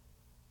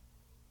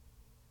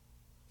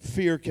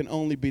 Fear can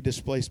only be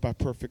displaced by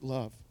perfect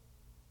love.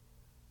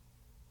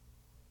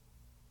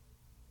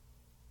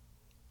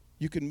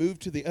 You can move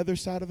to the other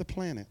side of the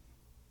planet,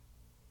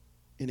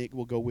 and it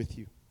will go with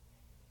you.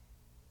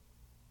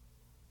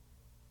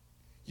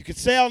 You could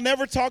say, I'll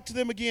never talk to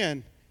them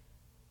again,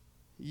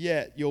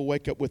 yet you'll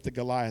wake up with the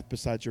Goliath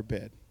beside your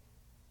bed.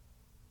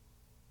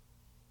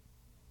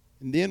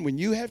 And then when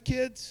you have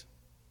kids,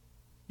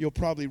 you'll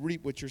probably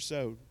reap what you're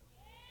sowed.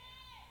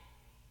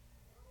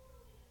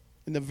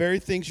 And the very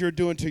things you're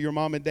doing to your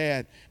mom and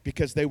dad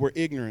because they were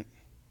ignorant.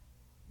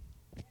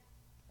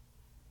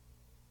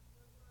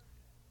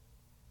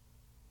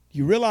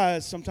 You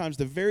realize sometimes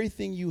the very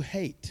thing you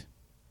hate,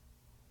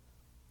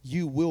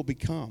 you will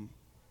become.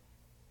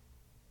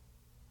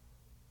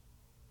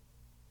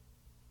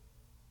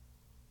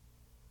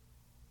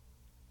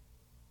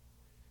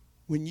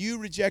 When you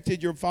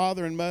rejected your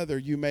father and mother,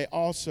 you may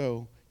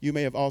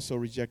have also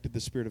rejected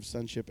the spirit of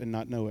sonship and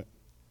not know it.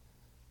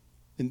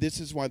 And this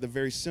is why the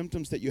very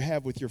symptoms that you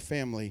have with your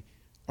family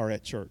are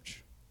at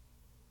church.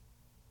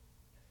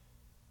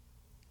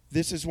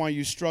 This is why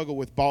you struggle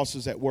with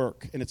bosses at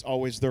work, and it's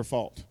always their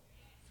fault.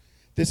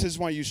 This is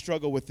why you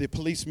struggle with the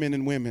policemen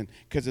and women,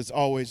 because it's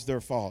always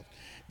their fault.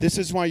 This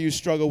is why you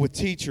struggle with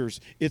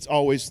teachers. It's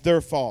always their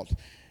fault.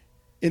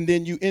 And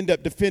then you end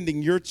up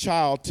defending your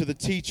child to the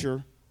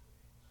teacher.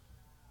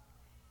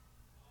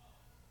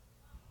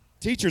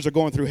 Teachers are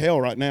going through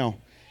hell right now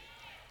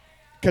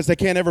because they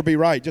can't ever be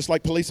right, just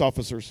like police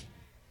officers.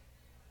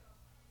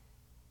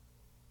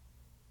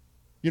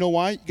 You know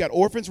why? You got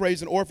orphans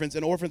raising orphans,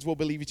 and orphans will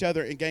believe each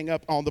other and gang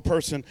up on the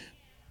person.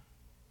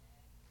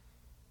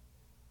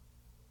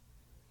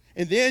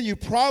 And then you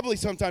probably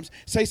sometimes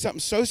say something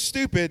so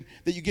stupid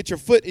that you get your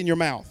foot in your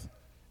mouth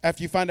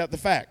after you find out the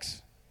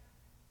facts.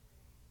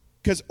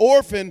 Because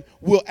orphan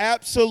will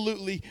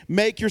absolutely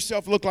make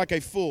yourself look like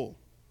a fool.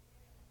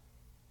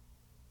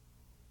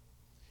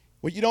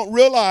 What you don't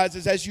realize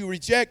is as you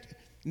reject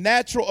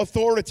natural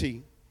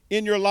authority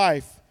in your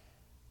life,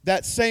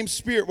 that same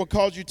spirit will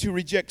cause you to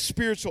reject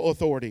spiritual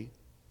authority.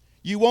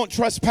 You won't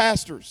trust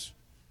pastors.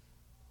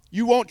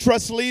 You won't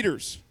trust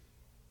leaders.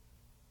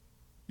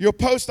 You'll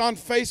post on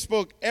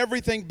Facebook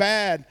everything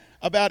bad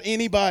about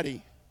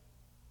anybody.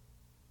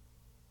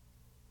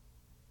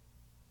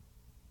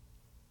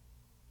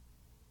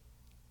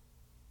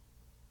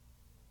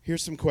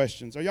 Here's some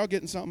questions. Are y'all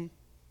getting something?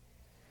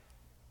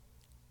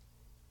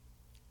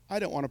 I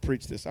don't want to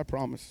preach this, I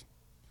promise.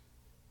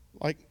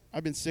 Like,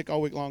 I've been sick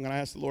all week long, and I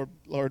asked the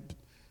Lord,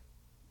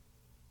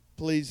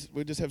 please,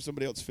 we'll just have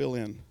somebody else fill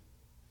in.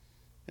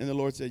 And the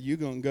Lord said, you're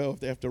going to go if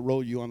they have to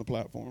roll you on the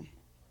platform.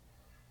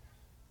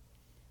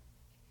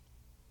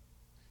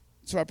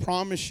 So I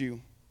promise you,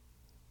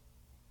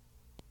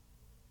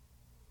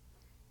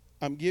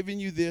 I'm giving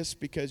you this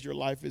because your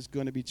life is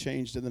going to be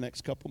changed in the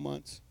next couple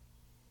months.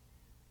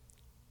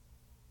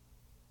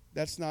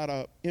 That's not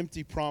an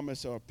empty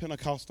promise or a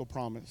Pentecostal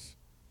promise.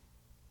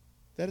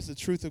 That is the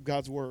truth of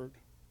God's word.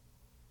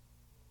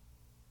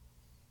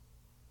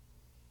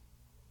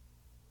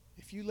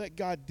 If you let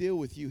God deal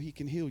with you, he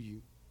can heal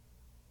you.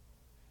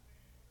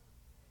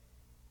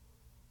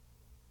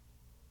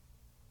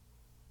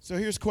 So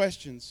here's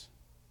questions.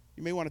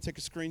 You may want to take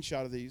a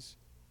screenshot of these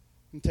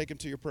and take them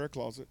to your prayer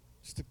closet.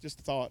 Just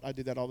a thought. I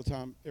do that all the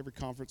time, every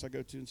conference I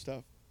go to and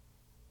stuff.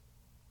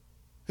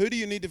 Who do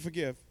you need to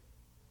forgive?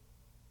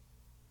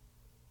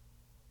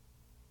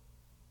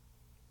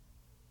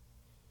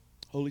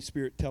 Holy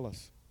Spirit, tell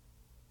us.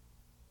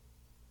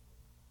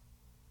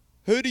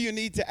 Who do you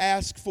need to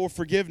ask for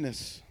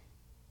forgiveness?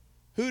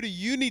 Who do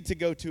you need to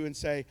go to and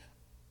say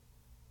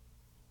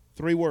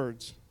 3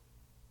 words?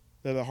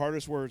 They're the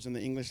hardest words in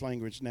the English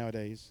language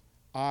nowadays.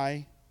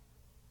 I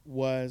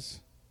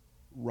was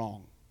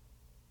wrong.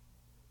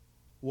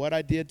 What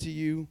I did to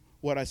you,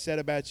 what I said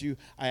about you,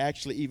 I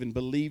actually even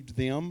believed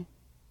them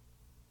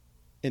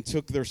and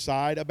took their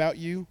side about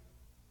you,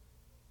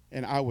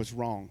 and I was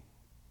wrong.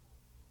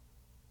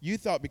 You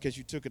thought because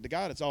you took it to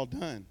God, it's all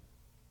done.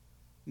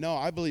 No,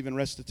 I believe in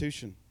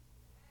restitution.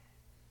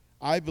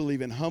 I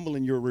believe in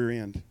humbling your rear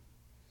end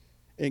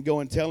and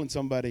going and telling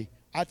somebody,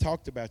 I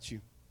talked about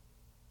you.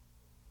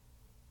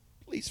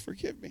 Please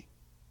forgive me.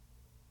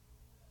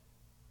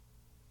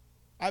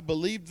 I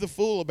believed the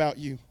fool about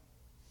you.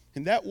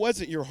 And that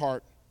wasn't your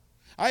heart.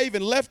 I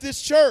even left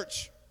this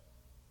church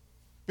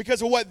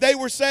because of what they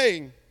were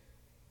saying.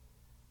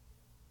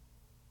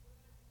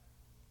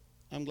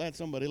 I'm glad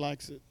somebody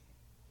likes it.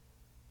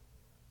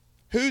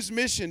 Whose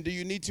mission do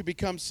you need to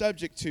become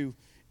subject to?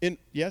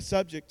 Yes,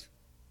 subject.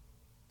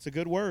 It's a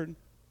good word.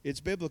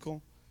 It's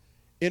biblical.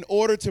 In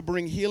order to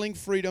bring healing,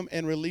 freedom,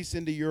 and release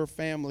into your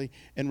family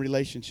and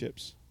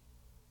relationships.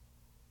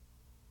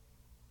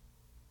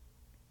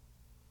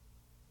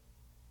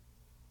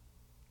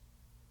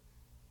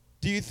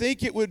 Do you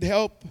think it would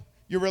help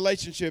your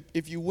relationship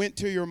if you went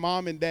to your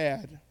mom and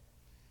dad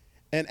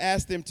and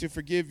asked them to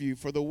forgive you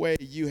for the way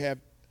you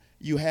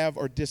have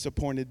or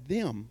disappointed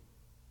them?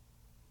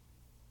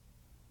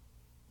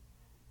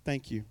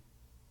 Thank you.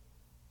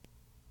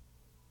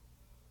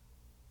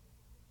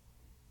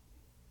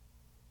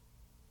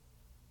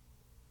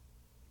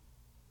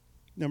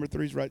 Number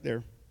 3 is right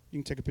there. You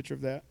can take a picture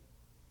of that.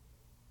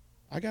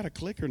 I got a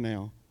clicker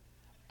now.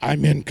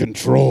 I'm in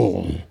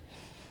control.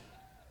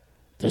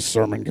 This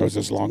sermon goes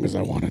as long as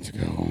I want it to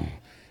go.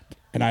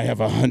 And I have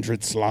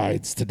 100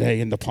 slides today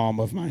in the palm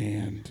of my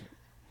hand.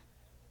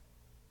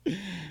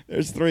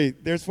 There's 3.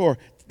 There's 4.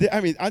 I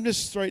mean, I'm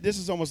just straight. This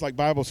is almost like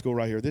Bible school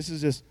right here. This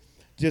is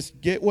just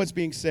get what's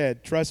being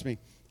said. Trust me.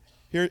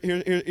 Here.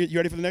 You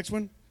ready for the next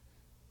one?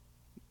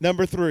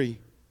 Number 3.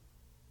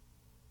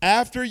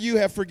 After you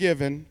have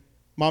forgiven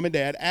mom and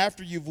dad,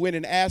 after you've went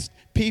and asked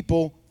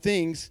people,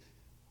 things,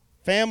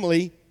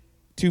 family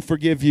to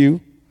forgive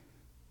you,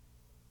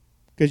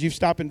 because you've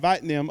stopped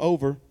inviting them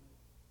over,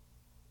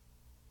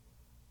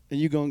 and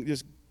you're going to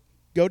just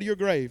go to your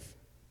grave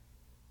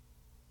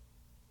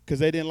because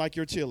they didn't like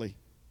your chili.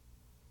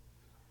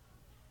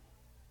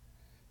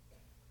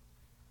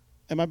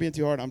 Am I being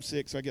too hard? I'm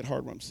sick, so I get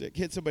hard when I'm sick.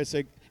 Hit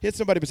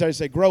somebody beside you and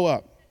say, grow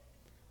up.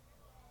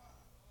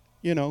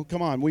 You know,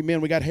 come on. We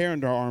men, we got hair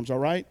under our arms, all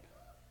right?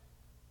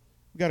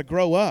 We got to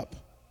grow up.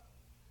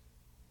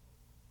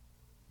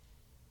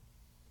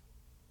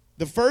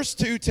 The first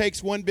 2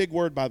 takes one big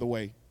word, by the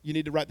way. You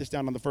need to write this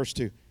down on the first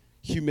 2.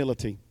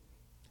 Humility.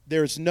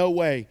 There's no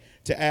way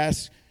to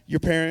ask your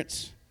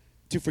parents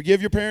to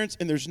forgive your parents,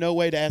 and there's no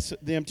way to ask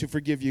them to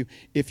forgive you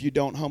if you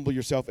don't humble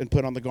yourself and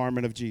put on the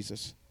garment of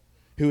Jesus,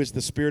 who is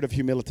the spirit of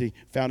humility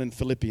found in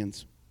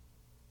Philippians.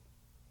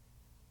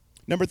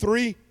 Number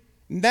 3,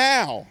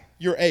 now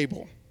you're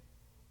able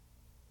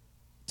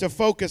to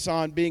focus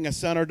on being a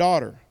son or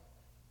daughter.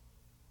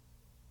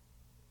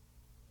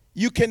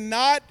 You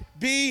cannot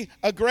be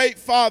a great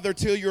father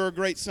till you're a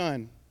great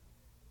son.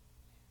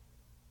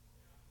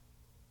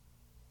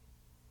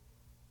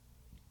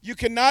 You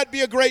cannot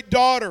be a great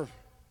mother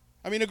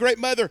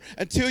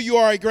until you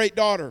are a great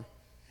daughter.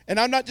 And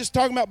I'm not just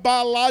talking about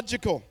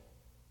biological.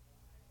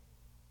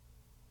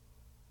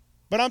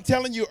 But I'm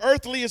telling you,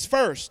 earthly is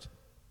first.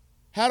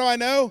 How do I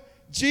know?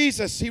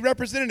 Jesus, he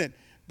represented it.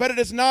 But it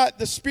is not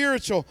the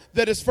spiritual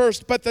that is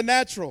first, but the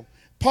natural.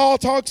 Paul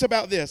talks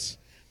about this.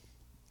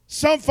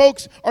 Some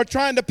folks are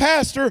trying to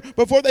pastor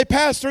before they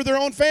pastor their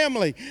own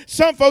family.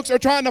 Some folks are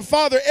trying to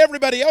father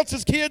everybody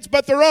else's kids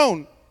but their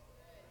own.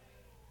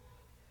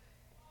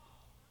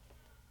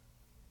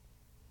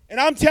 And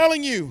I'm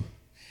telling you,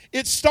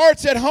 it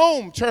starts at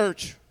home,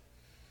 church.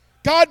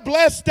 God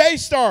bless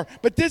Daystar,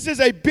 but this is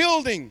a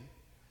building.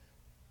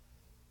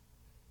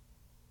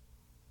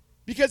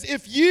 Because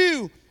if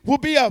you will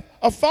be a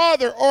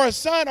father or a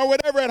son or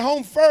whatever at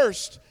home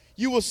first,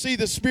 you will see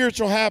the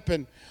spiritual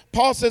happen.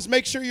 Paul says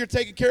make sure you're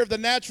taking care of the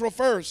natural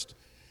first.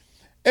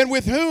 And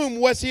with whom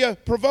was he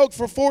provoked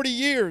for 40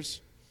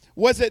 years?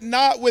 Was it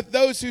not with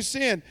those who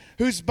sinned,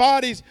 whose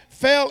bodies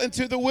fell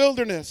into the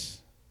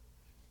wilderness?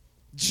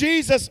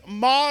 Jesus'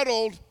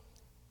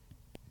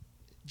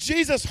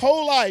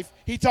 whole life,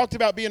 he talked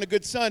about being a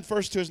good son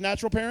first to his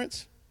natural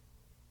parents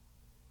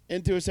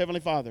and to his heavenly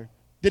Father.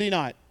 Did he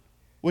not?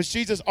 Was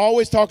Jesus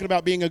always talking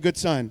about being a good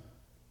son?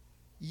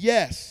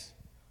 Yes.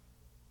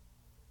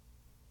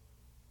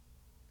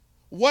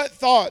 What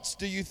thoughts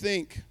do you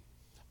think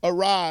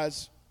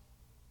arise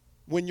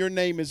when your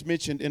name is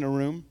mentioned in a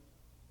room?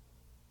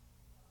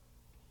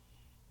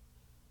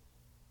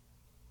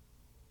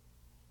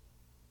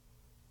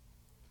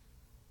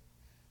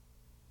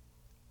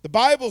 The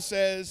Bible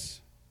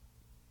says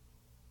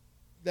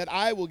that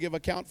I will give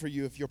account for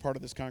you if you're part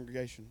of this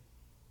congregation.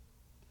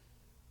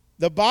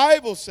 The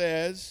Bible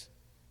says,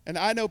 and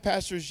I know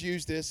pastors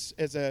use this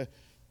as a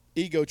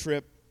ego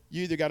trip,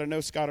 you either got to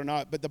know Scott or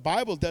not, but the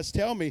Bible does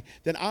tell me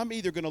that I'm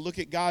either going to look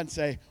at God and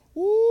say,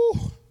 "Woo,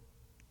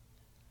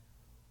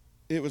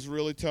 it was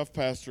really tough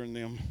pastoring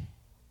them."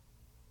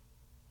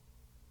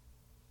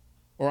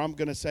 Or I'm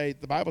going to say,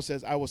 the Bible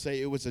says, I will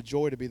say it was a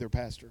joy to be their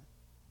pastor.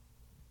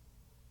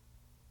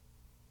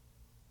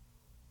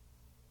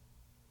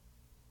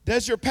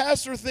 Does your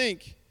pastor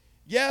think,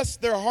 yes,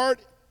 their heart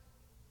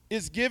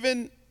is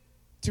given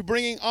to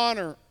bringing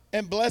honor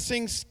and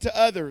blessings to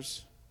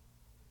others?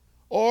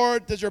 Or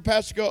does your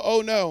pastor go,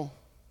 "Oh no,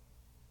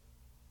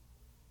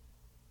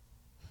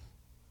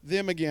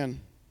 them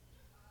again"?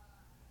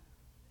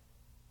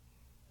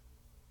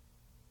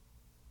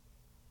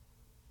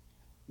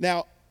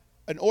 Now,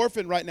 an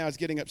orphan right now is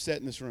getting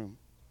upset in this room.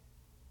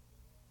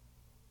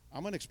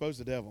 I'm going to expose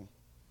the devil.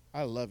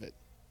 I love it.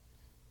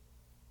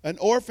 An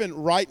orphan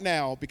right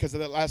now, because of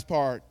that last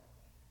part,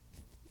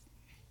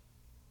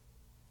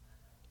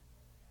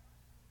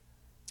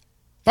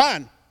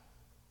 fine.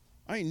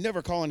 I ain't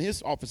never calling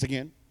his office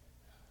again.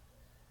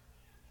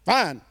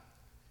 Fine.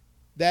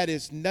 That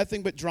is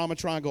nothing but drama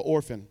triangle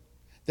orphan.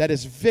 That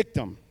is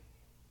victim.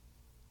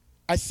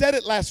 I said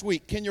it last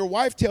week. Can your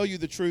wife tell you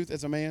the truth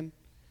as a man?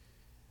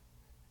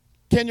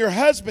 Can your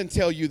husband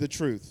tell you the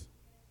truth?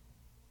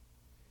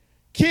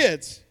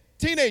 Kids,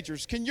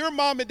 teenagers, can your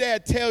mom and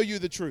dad tell you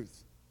the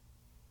truth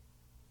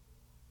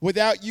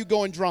without you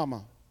going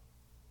drama?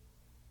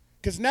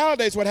 Because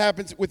nowadays what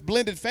happens with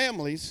blended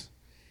families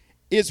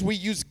is we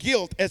use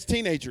guilt as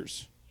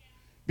teenagers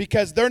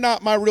because they're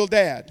not my real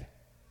dad.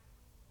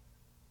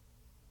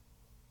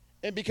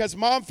 And because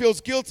mom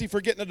feels guilty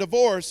for getting a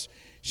divorce,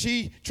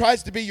 she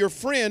tries to be your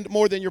friend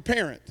more than your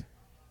parent.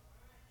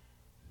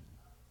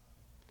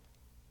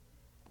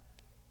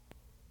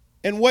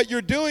 And what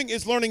you're doing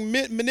is learning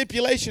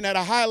manipulation at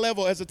a high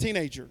level as a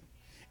teenager.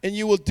 And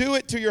you will do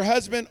it to your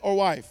husband or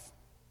wife.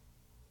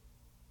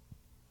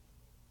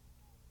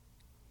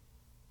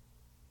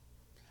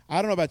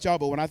 I don't know about y'all,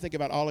 but when I think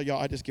about all of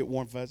y'all, I just get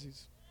warm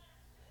fuzzies.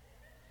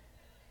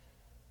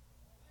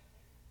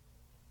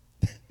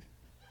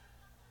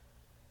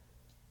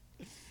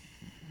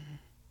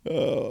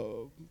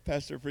 Oh,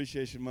 Pastor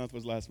Appreciation Month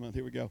was last month.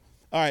 Here we go.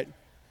 All right.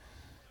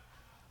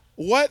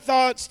 What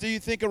thoughts do you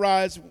think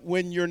arise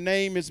when your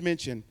name is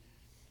mentioned?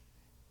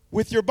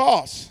 With your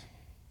boss,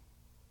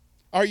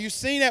 are you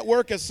seen at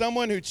work as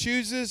someone who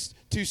chooses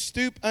to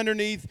stoop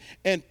underneath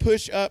and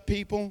push up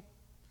people,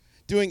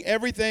 doing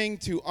everything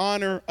to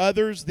honor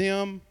others,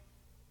 them,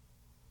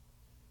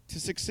 to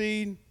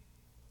succeed?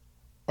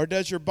 Or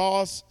does your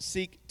boss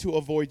seek to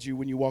avoid you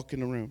when you walk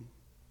in the room?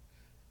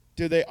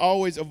 Do they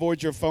always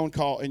avoid your phone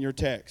call and your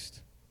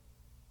text?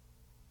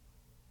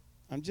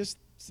 I'm just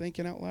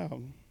thinking out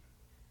loud.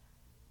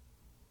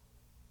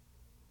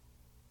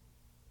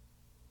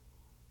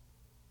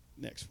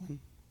 Next one.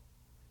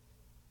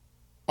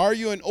 Are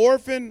you an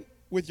orphan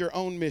with your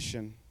own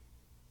mission?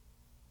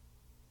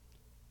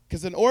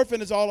 Because an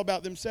orphan is all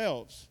about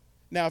themselves.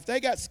 Now, if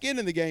they got skin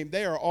in the game,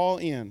 they are all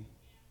in.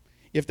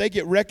 If they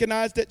get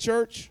recognized at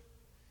church,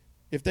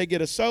 if they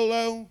get a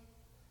solo,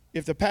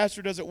 if the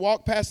pastor doesn't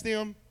walk past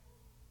them,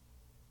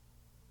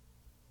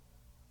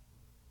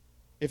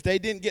 if they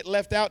didn't get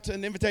left out to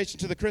an invitation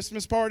to the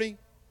Christmas party,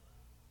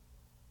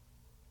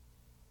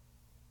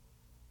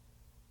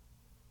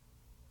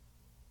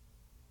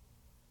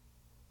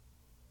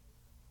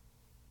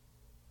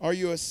 are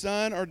you a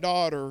son or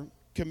daughter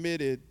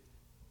committed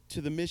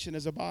to the mission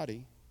as a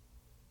body?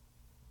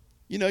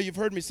 You know, you've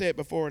heard me say it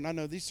before, and I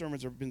know these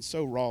sermons have been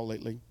so raw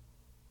lately.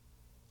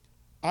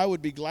 I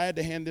would be glad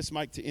to hand this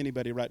mic to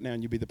anybody right now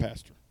and you be the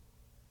pastor.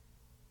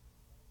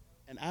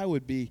 And I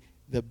would be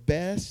the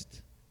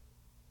best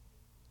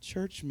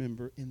church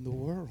member in the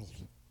world.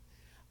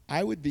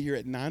 I would be here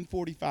at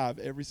 9:45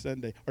 every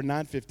Sunday, or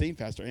 9:15,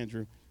 Pastor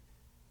Andrew,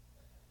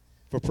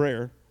 for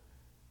prayer.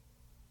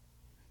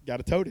 Got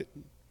to tote it.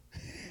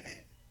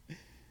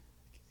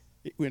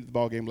 We went to the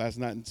ball game last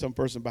night, and some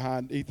person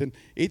behind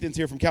Ethan's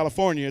here from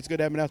California. It's good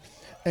to have him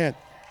out.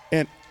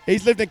 And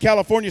he's lived in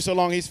California so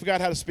long, he's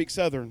forgot how to speak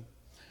Southern.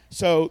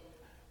 So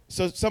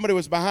somebody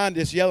was behind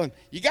us yelling,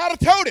 "You got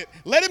to tote it.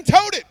 Let him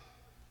tote it."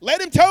 Let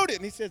him tote it.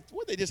 And he said,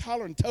 what, they just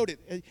holler and tote it.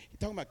 He's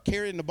talking about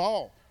carrying the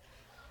ball.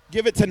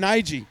 Give it to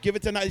Nige. Give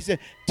it to Nige. He said,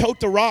 tote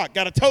the rock.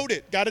 Got to tote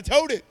it. Got to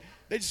tote it.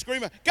 They just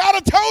scream,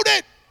 got to tote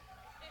it.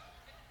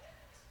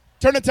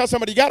 Turn and tell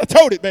somebody, you got to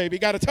tote it, baby.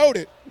 Got to tote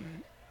it.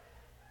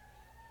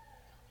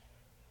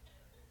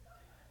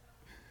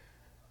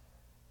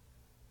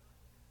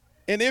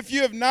 And if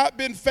you have not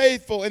been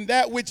faithful in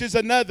that which is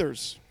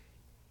another's,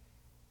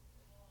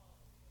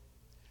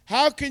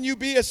 how can you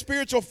be a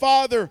spiritual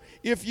father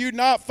if you're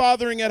not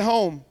fathering at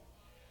home?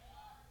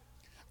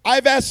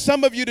 I've asked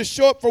some of you to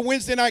show up for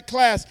Wednesday night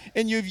class,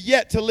 and you've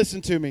yet to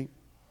listen to me.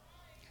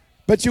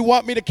 But you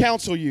want me to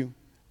counsel you.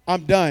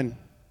 I'm done.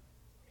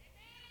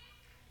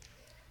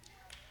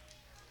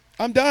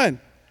 I'm done.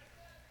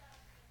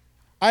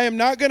 I am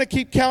not going to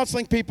keep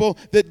counseling people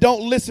that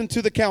don't listen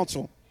to the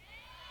counsel.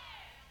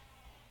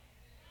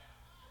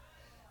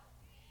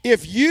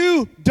 If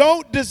you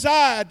don't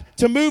decide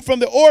to move from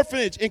the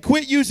orphanage and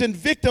quit using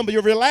victim of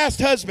your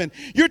last husband,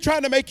 you're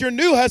trying to make your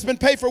new husband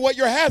pay for what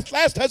your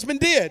last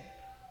husband did.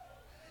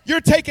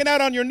 You're taking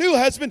out on your new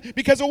husband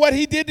because of what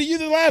he did to you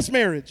in the last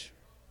marriage.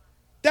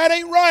 That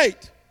ain't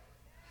right.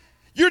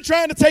 You're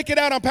trying to take it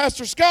out on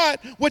Pastor Scott,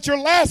 what your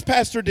last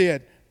pastor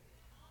did.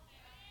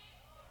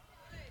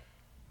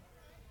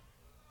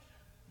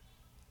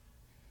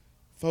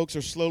 Folks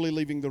are slowly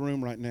leaving the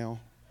room right now.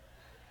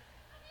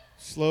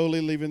 Slowly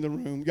leaving the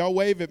room. Y'all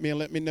wave at me and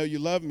let me know you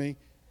love me.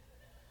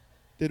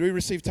 Did we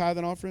receive tithe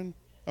and offering?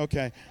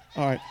 Okay.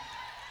 All right.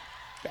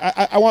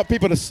 I want them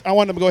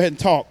to go ahead and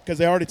talk because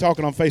they're already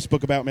talking on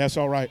Facebook about me. That's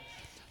all right.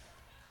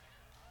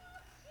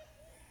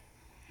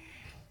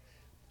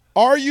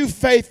 Are you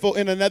faithful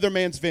in another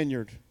man's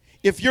vineyard?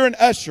 If you're an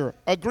usher,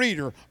 a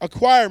greeter, a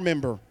choir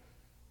member,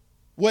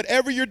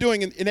 whatever you're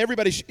doing, and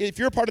everybody, if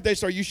you're a part of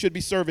Daystar, you should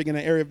be serving in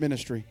an area of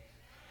ministry.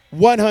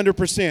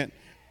 100%.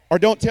 Or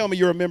don't tell me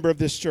you're a member of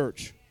this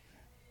church.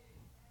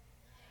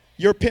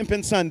 You're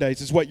pimping Sundays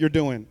is what you're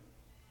doing.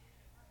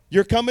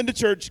 You're coming to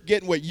church,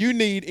 getting what you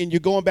need, and you're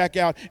going back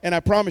out, and I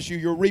promise you,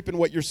 you're reaping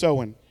what you're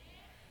sowing.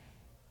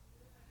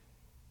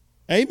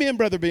 Amen,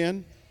 Brother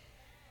Ben.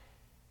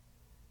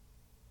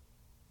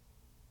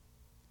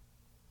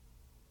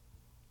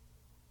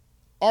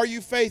 Are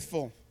you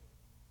faithful?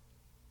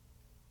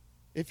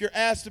 If you're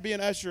asked to be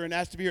an usher and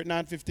asked to be here at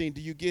 9:15,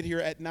 do you get here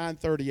at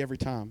 9:30 every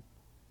time?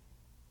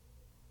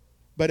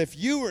 But if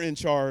you were in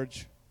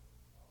charge,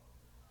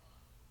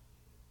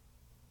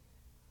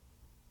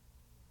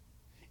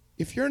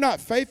 if you're not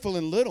faithful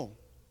in little,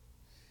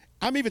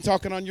 I'm even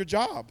talking on your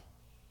job.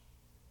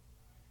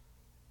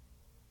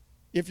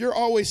 If you're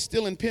always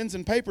stealing pens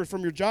and papers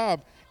from your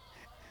job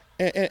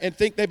and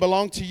think they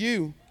belong to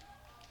you,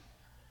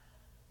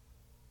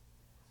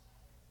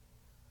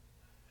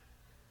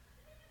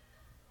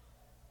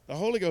 the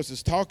Holy Ghost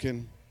is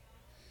talking.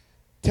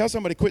 Tell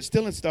somebody, quit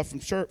stealing stuff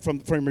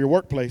from your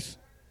workplace.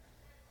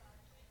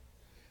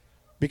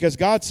 Because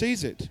God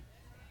sees it.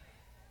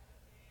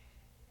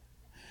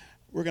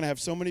 We're going to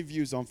have so many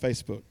views on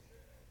Facebook.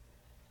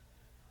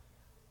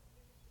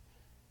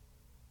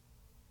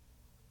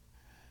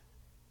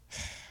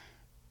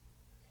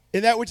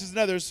 In that which is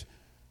another's,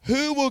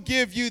 who will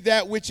give you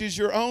that which is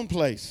your own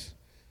place?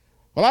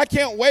 Well, I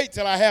can't wait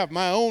till I have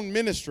my own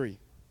ministry.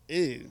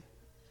 Ew.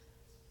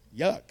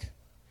 Yuck.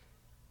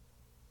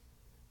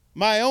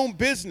 My own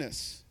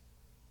business.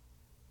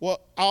 Well,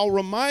 I'll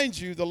remind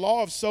you, the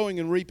law of sowing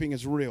and reaping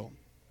is real.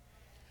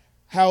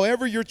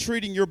 However you're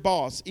treating your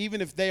boss,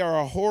 even if they are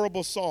a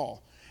horrible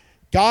Saul,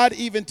 God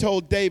even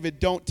told David,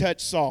 don't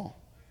touch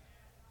Saul.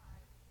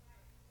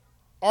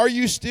 Are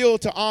you still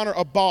to honor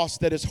a boss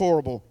that is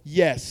horrible?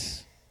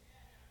 Yes.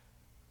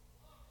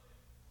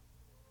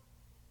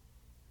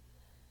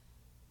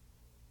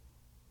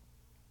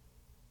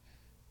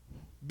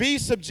 Be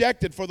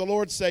subjected for the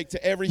Lord's sake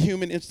to every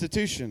human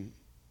institution.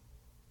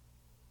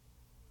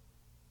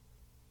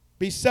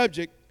 Be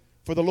subject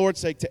for the Lord's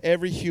sake to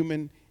every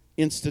human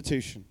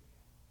institution.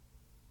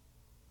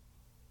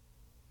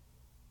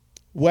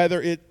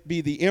 Whether it be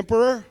the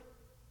emperor,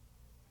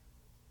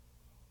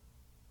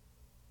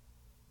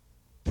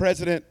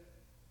 President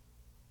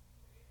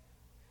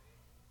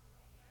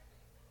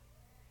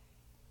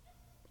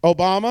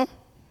Obama,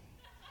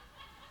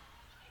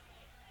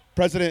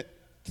 President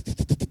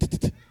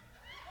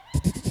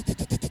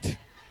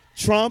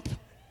Trump,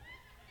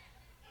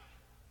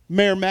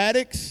 Mayor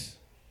Maddox.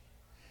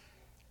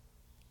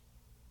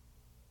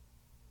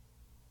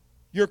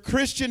 Your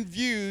Christian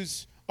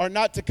views are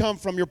not to come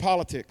from your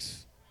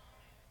politics.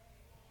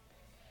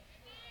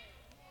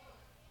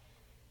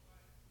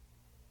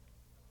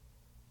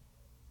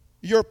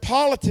 Your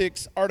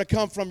politics are to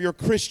come from your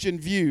Christian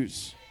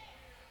views.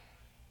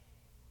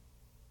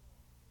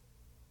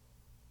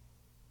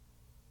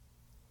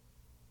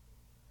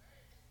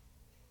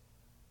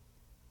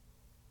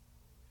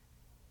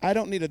 I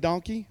don't need a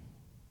donkey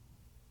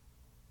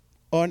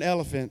or an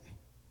elephant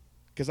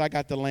because I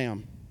got the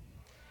lamb.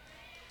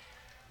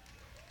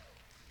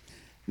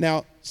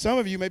 Now, some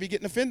of you may be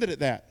getting offended at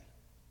that.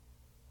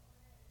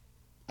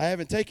 I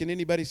haven't taken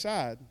anybody's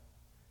side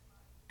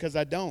because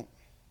I don't.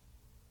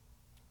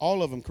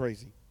 All of them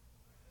crazy.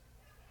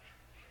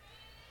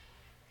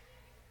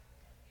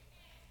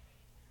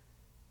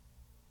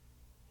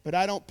 But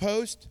I don't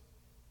post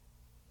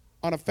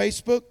on a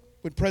Facebook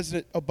when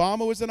President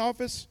Obama was in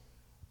office,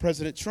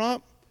 President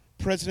Trump,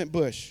 President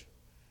Bush,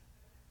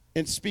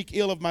 and speak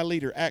ill of my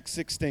leader, Acts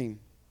 16.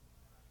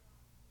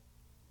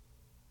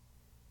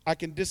 I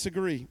can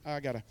disagree.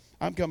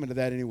 I'm coming to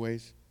that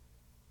anyways.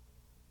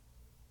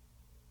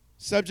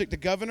 Subject to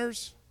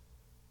governors,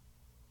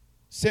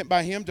 sent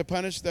by him to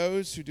punish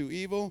those who do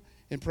evil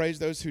and praise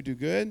those who do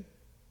good.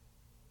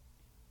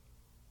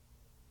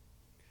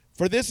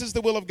 For this is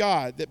the will of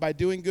God, that by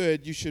doing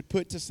good you should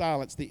put to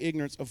silence the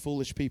ignorance of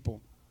foolish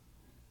people.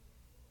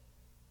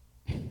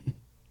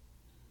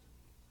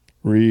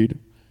 Read.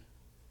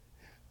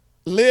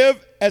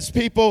 Live as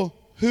people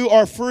who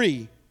are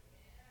free,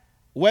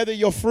 whether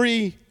you're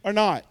free or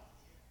not.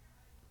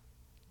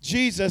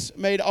 Jesus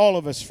made all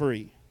of us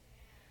free.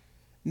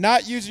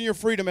 Not using your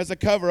freedom as a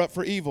cover-up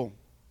for evil.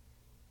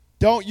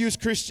 Don't use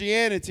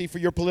Christianity for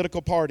your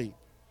political party.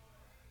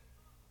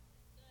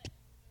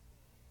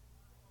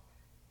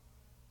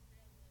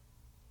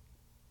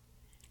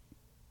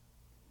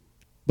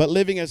 But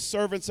living as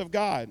servants of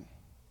God.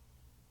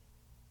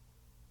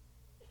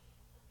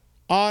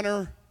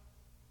 Honor,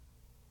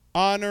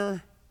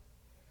 honor,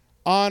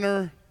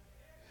 honor,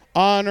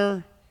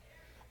 honor,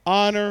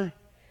 honor.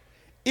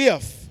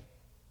 If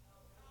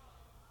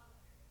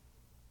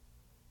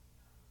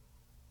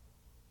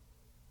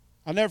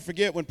I'll never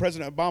forget when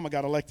President Obama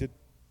got elected.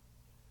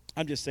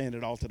 I'm just saying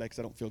it all today because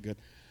I don't feel good.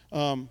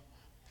 I'm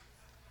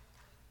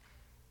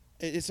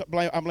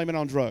blaming it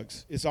on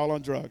drugs. It's all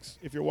on drugs.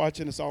 If you're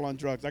watching, it's all on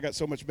drugs. I got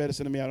so much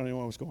medicine in me, I don't even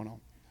know what's going on.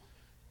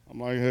 I'm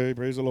like, hey,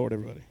 praise the Lord,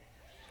 everybody.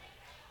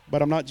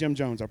 But I'm not Jim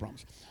Jones, I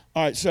promise.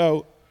 All right,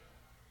 so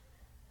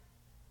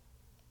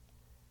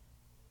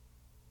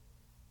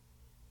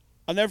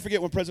I'll never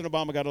forget when President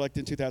Obama got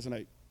elected in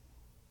 2008.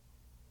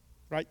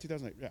 Right?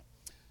 2008, yeah.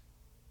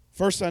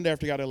 First Sunday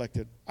after he got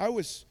elected.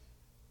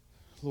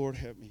 Lord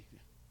help me.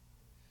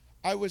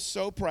 I was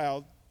so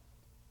proud,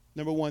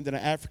 number one, that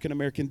an African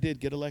American did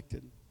get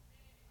elected.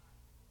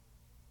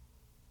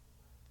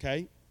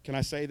 Okay? Can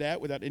I say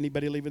that without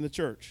anybody leaving the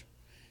church?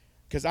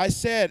 Because I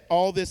said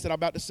all this that I'm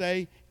about to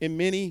say, and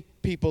many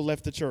people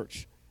left the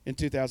church in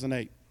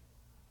 2008.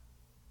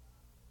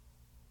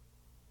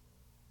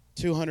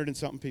 200 and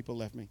something people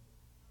left me.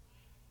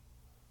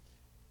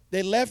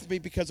 They left me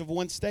because of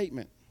one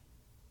statement.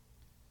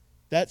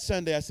 That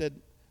Sunday I said,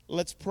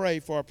 let's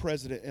pray for our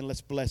president and let's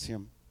bless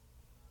him.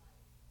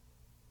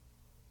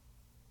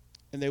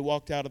 And they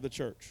walked out of the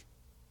church.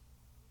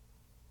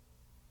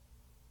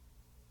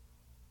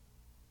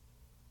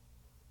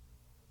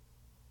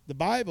 The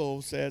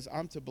Bible says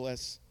I'm to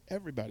bless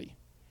everybody.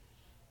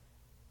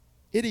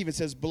 It even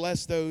says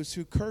bless those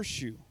who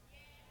curse you.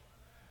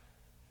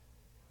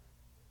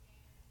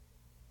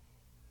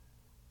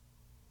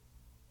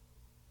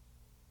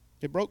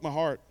 It broke my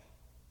heart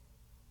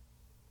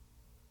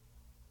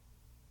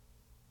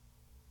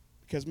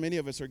because many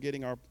of us are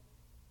getting our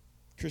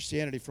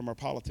Christianity from our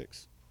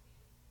politics.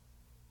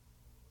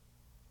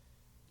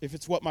 If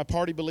it's what my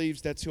party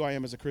believes, that's who I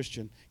am as a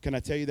Christian. Can I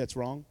tell you that's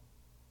wrong?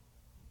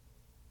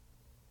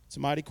 It's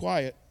mighty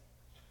quiet.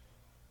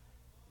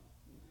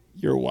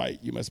 You're white.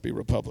 You must be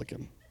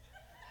Republican.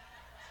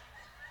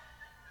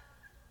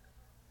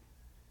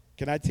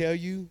 Can I tell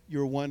you,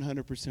 you're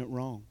 100%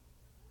 wrong.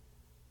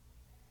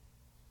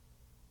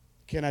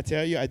 Can I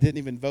tell you, I didn't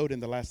even vote in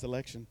the last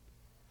election.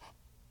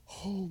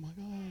 Oh, my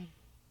God.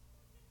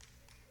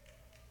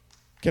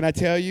 Can I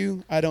tell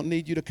you, I don't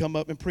need you to come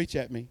up and preach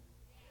at me.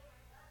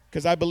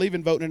 Because I believe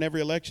in voting in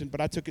every election,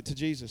 but I took it to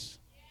Jesus.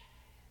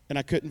 And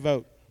I couldn't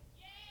vote.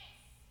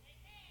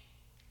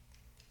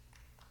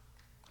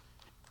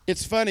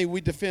 It's funny,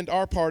 we defend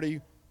our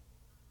party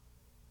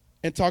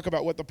and talk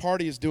about what the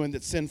party is doing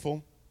that's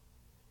sinful.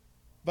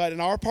 But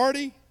in our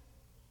party,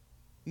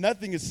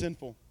 nothing is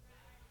sinful.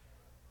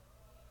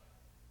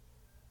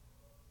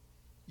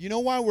 You know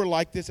why we're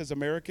like this as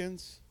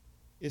Americans?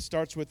 It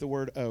starts with the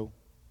word O.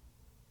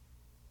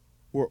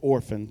 We're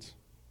orphans.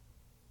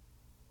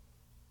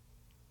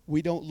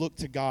 We don't look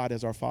to God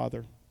as our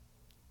Father.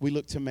 We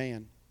look to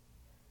man.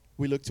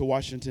 We look to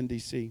Washington,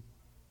 D.C.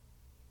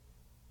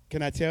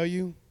 Can I tell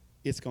you,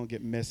 it's going to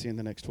get messy in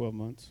the next 12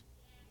 months.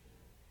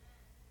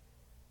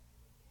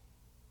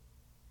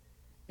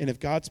 And if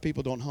God's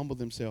people don't humble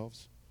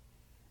themselves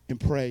and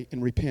pray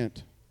and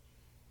repent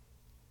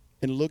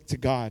and look to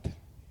God,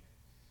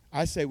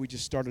 I say we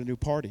just start a new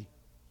party.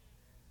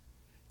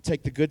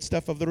 Take the good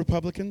stuff of the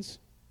Republicans.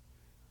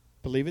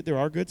 Believe it, there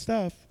are good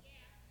stuff.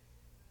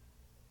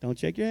 Don't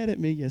shake your head at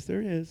me. Yes,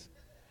 there is.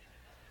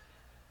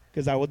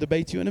 Because I will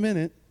debate you in a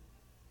minute.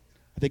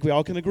 I think we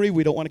all can agree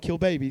we don't want to kill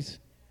babies.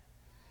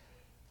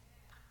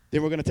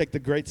 Then we're going to take the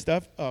great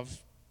stuff of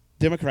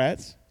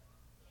Democrats.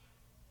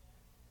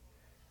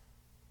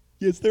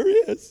 Yes, there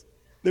is.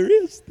 There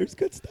is. There's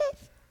good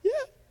stuff. Yeah.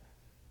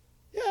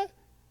 Yeah.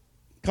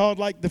 Called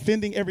like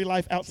defending every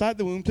life outside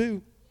the womb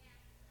too.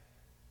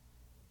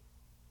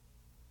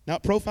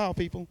 Not profile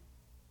people.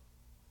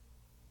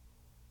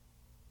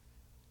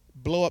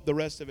 blow up the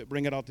rest of it,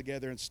 bring it all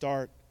together, and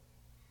start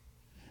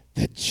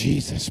the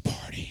Jesus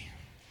party.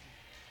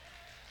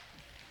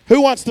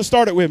 Who wants to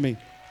start it with me?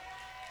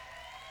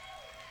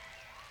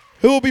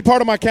 Who will be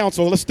part of my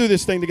council? Let's do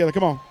this thing together.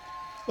 Come on.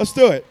 Let's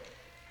do it.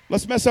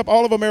 Let's mess up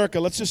all of America.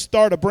 Let's just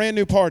start a brand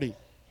new party.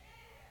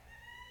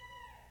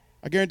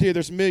 I guarantee you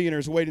there's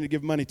millionaires waiting to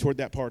give money toward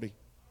that party.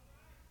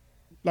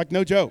 Like,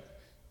 no joke.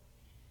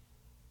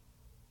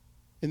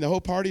 And the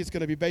whole party is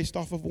going to be based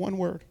off of one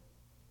word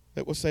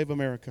that will save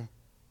America: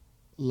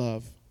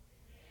 love.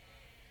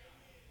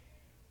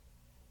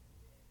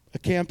 A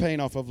campaign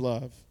off of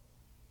love.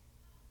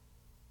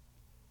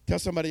 Tell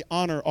somebody,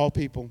 honor all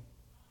people,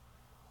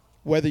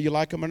 whether you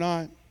like them or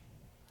not,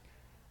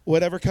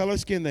 whatever color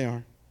skin they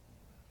are,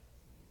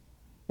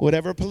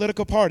 whatever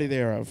political party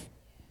they are of.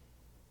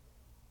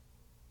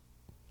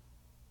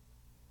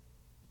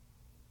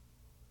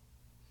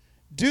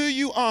 Do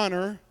you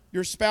honor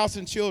your spouse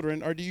and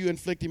children, or do you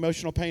inflict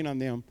emotional pain on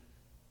them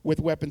with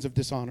weapons of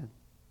dishonor?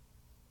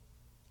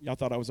 Y'all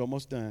thought I was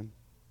almost done.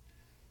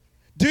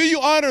 Do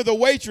you honor the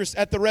waitress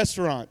at the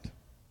restaurant,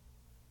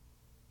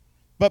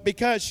 but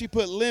because she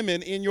put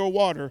lemon in your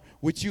water,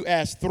 which you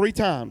asked 3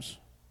 times,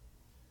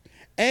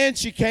 and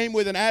she came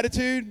with an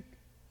attitude,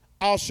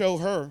 I'll show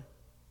her?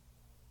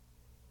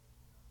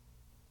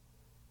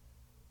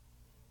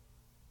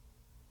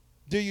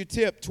 Do you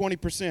tip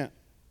 20%?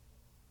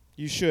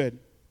 You should,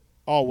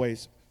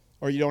 always,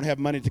 or you don't have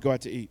money to go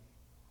out to eat.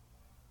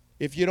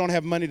 If you don't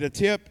have money to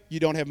tip, you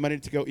don't have money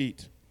to go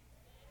eat.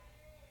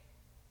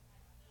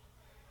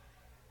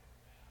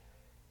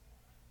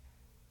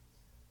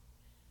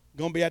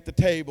 Going to be at the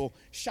table.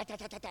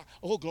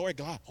 Oh, glory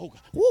God. Oh,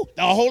 God. Woo,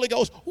 the Holy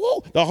Ghost.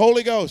 Woo, the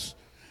Holy Ghost.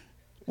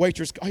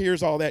 Waitress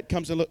hears all that,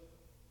 comes and look.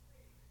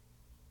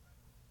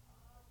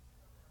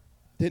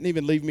 Didn't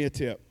even leave me a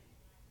tip.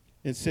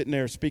 And sitting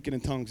there speaking in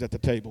tongues at the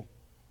table.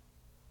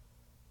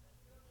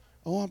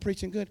 Oh, I'm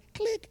preaching good.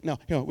 Click. No,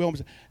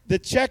 the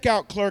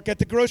checkout clerk at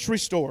the grocery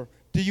store.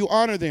 Do you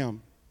honor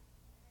them?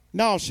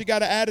 No, she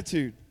got an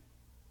attitude.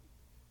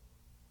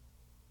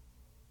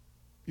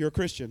 You're a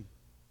Christian.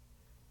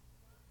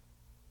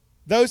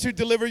 Those who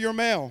deliver your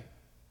mail.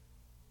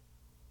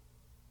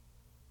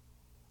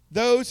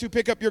 Those who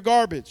pick up your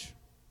garbage.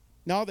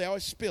 No, they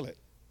always spill it.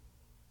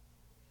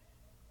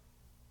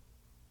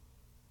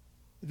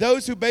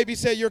 Those who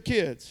babysit your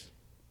kids.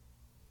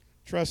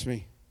 Trust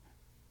me.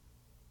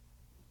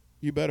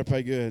 You better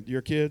pay good.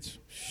 Your kids,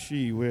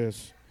 she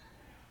whiz.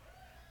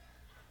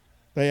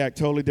 They act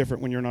totally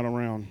different when you're not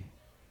around. I'm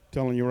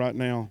telling you right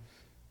now.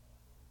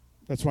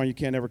 That's why you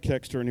can't ever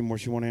text her anymore.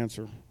 She won't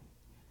answer.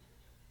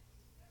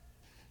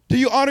 Do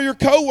you honor your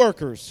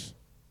coworkers,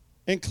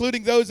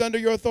 including those under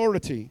your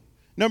authority?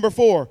 Number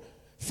 4,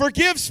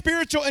 forgive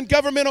spiritual and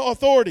governmental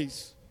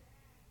authorities.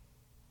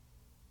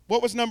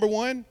 What was number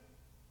 1?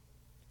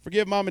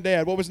 Forgive mom and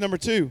dad. What was number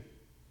 2?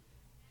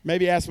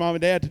 Maybe ask mom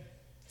and dad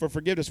for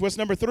forgiveness. What's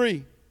number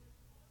 3?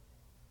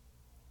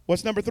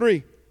 What's number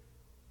 3?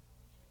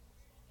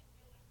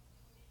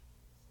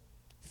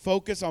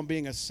 Focus on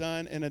being a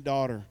son and a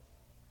daughter.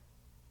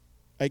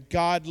 A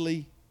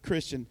godly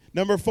Christian.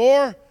 Number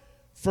 4,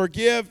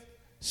 forgive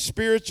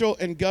spiritual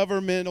and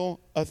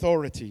governmental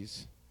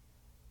authorities.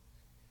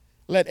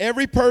 Let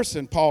every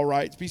person, Paul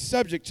writes, be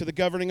subject to the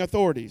governing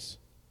authorities.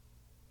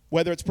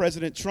 Whether it's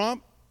President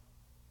Trump,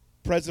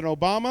 President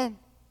Obama,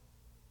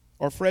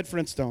 or Fred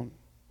Flintstone.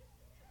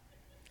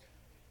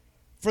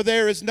 For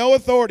there is no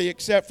authority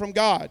except from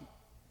God,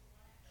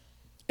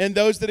 and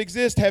those that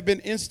exist have been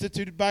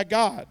instituted by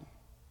God.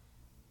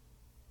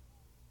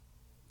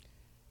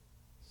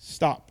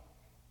 Stop.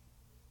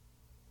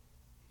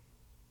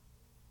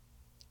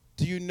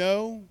 Do you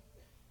know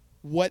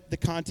what the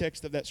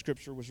context of that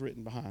scripture was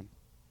written behind?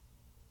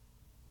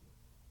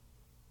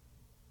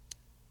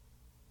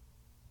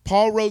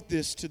 Paul wrote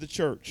this to the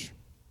church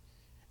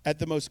at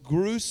the most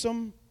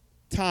gruesome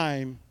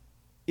time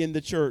in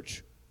the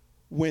church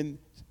when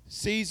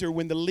Caesar,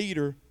 when the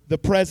leader, the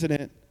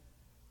president,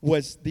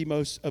 was the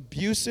most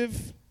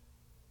abusive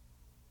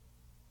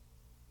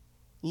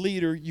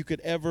leader you could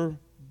ever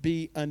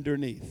be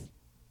underneath.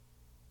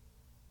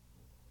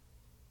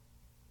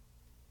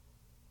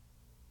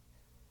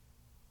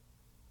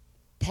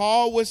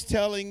 Paul was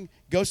telling,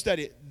 go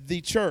study it, the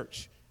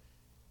church.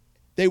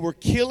 They were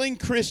killing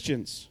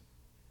Christians.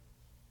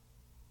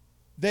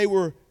 They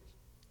were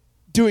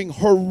doing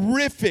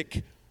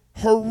horrific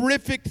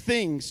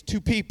things to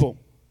people.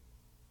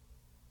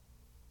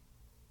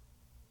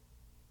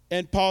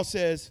 And Paul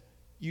says,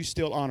 you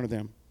still honor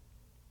them.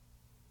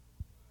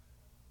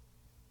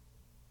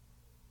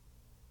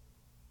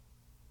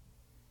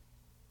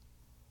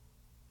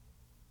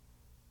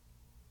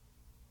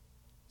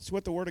 It's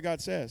what the Word of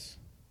God says.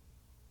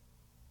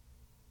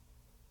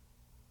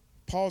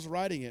 Paul's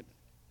writing it.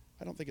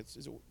 I don't think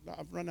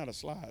I've run out of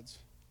slides.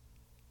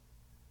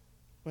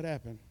 What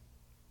happened?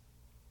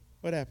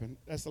 What happened?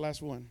 That's the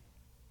last one.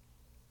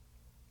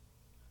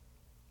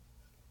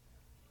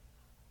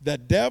 The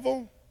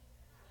devil.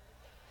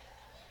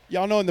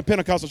 Y'all know in the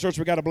Pentecostal church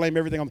we got to blame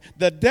everything on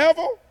the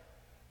devil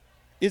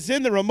is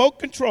in the remote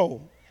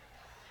control.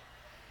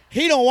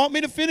 He don't want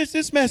me to finish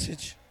this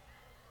message.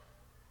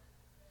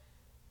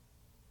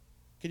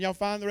 Can y'all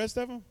find the rest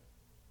of them?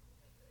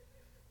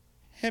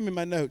 Hand me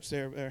my notes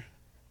there.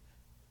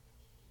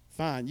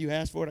 Fine, you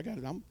asked for it. I got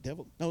it. I'm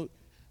devil. No,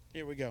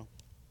 here we go.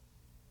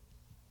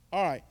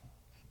 All right.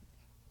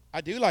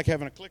 I do like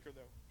having a clicker,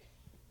 though.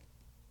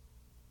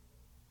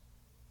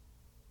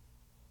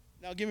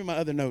 Now give me my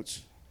other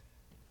notes.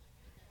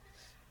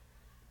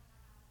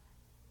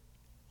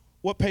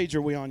 What page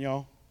are we on,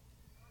 y'all?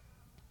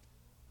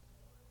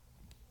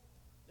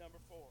 Number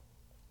 4. My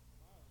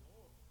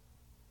Lord.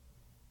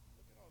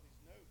 Look at all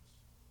these notes.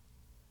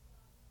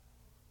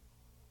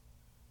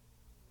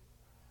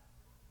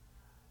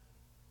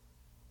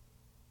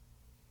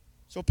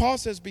 So Paul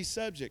says, be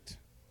subject.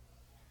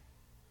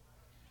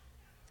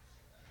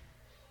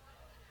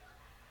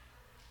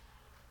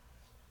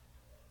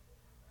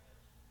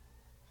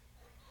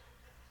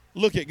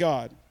 Look at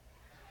God.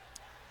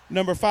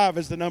 Number 5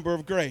 is the number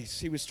of grace.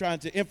 He was trying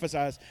to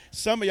emphasize.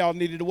 Some of y'all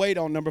needed to wait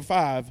on number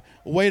 5.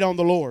 Wait on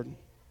the Lord.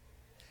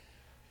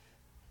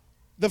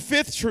 The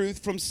 5th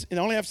truth and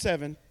I only have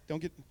 7.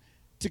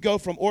 To go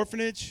from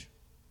orphanage.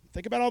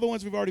 Think about all the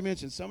ones we've already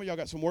mentioned. Some of y'all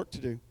got some work to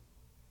do.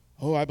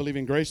 Oh, I believe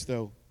in grace,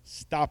 though.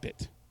 Stop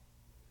it.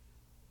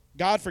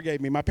 God forgave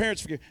me. My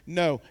parents forgave.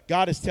 No,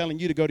 God is telling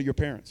you to go to your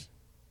parents.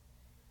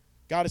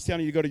 God is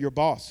telling you to go to your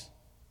boss.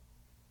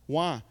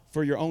 Why?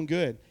 For your own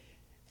good.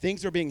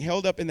 Things are being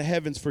held up in the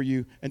heavens for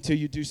you until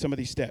you do some of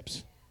these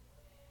steps.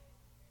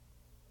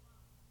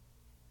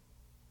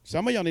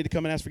 Some of y'all need to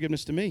come and ask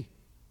forgiveness to me.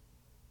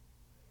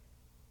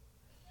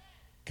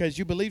 Because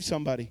you believe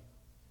somebody.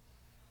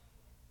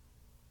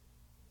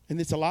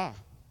 And it's a lie.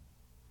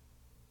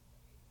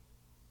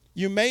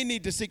 You may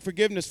need to seek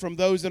forgiveness from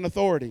those in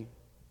authority.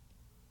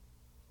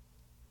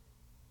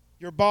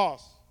 Your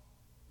boss,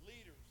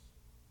 leaders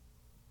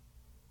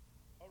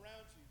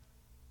around you.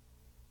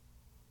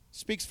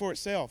 Speaks for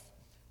itself.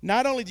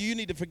 Not only do you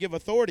need to forgive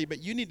authority, but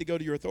you need to go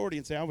to your authority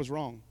and say, I was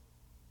wrong.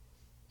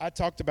 I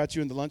talked about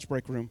you in the lunch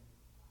break room.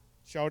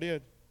 Sure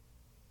did.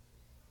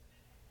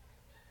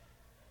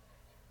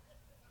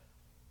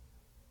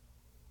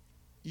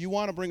 You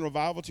want to bring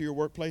revival to your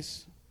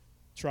workplace?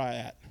 Try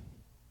it.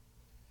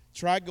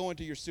 Try going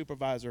to your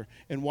supervisor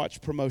and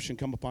watch promotion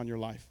come upon your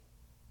life.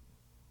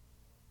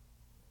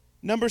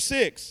 Number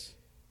 6,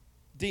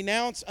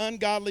 denounce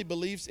ungodly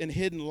beliefs and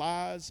hidden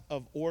lies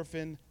of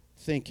orphan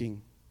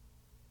thinking.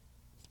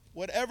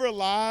 Whatever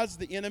lies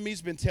the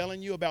enemy's been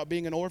telling you about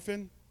being an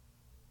orphan,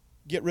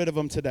 get rid of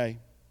them today.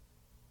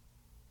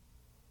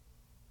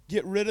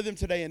 Get rid of them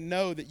today and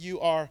know that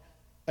you are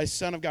a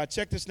son of God.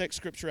 Check this next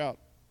scripture out.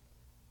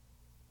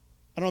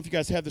 I don't know if you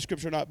guys have the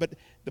scripture or not, but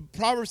the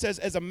proverb says,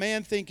 as a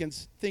man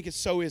thinketh,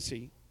 so is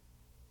he.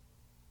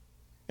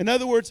 In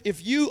other words,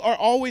 if you are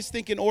always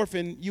thinking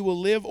orphan, you will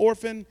live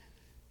orphan.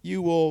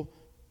 Your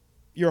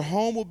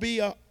home will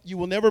be, you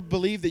will never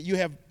believe that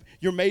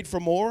you're made for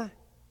more.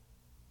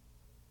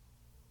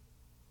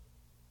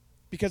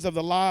 Because of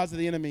the lies of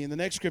the enemy. And the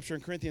next scripture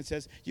in Corinthians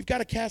says, you've got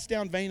to cast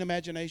down vain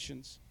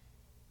imaginations.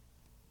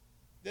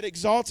 That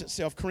exalts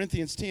itself,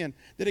 Corinthians 10,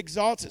 that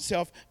exalts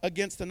itself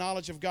against the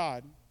knowledge of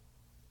God.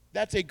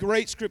 That's a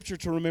great scripture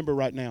to remember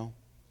right now.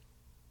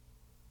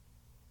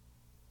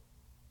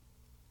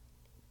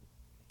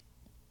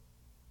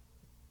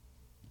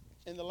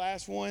 And the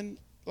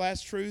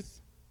last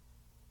truth,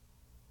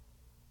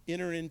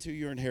 enter into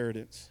your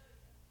inheritance.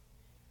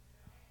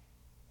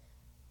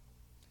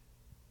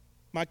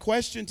 My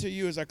question to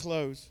you as I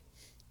close,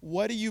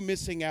 what are you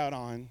missing out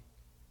on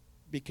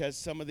because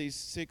some of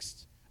these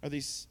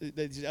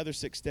other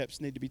 6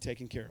 steps need to be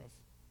taken care of?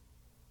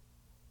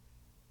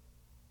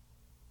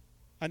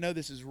 I know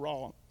this is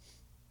raw.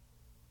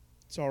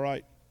 It's all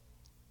right.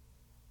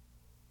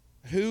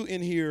 Who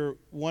in here,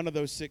 one of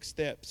those 6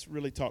 steps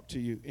really talked to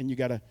you and you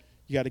gotta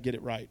get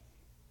it right?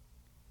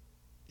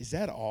 Is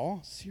that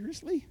all?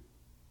 Seriously?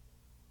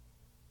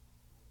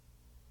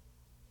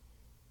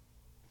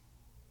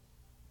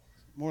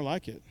 More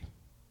like it.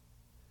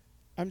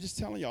 I'm just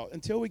telling y'all,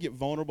 until we get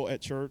vulnerable at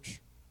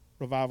church,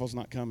 revival's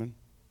not coming.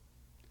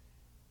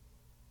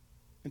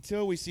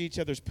 Until we see each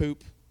other's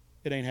poop,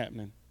 it ain't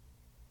happening.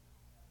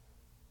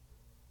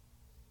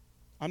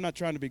 I'm not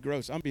trying to be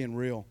gross. I'm being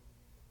real.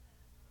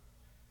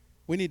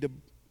 I'm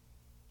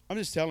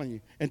just telling you,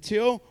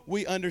 until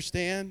we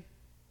understand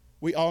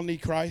we all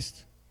need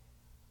Christ,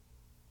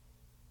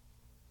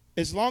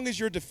 as long as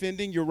you're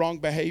defending your wrong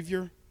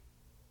behavior,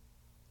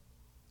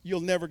 you'll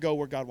never go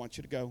where God wants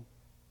you to go.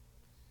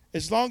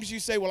 As long as you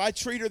say, well, I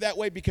treat her that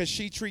way because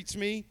she treats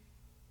me.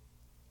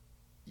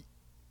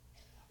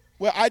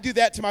 Well, I do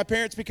that to my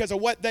parents because of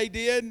what they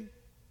did.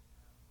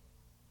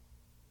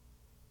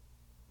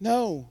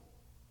 No.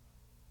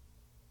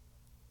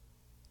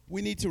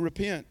 We need to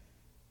repent.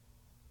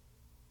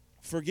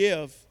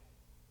 Forgive.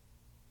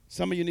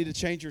 Some of you need to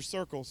change your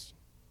circles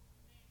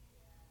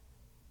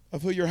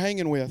of who you're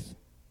hanging with.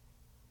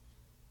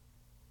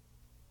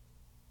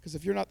 Because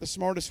if you're not the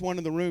smartest one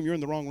in the room, you're in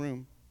the wrong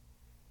room.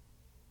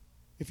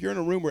 If you're in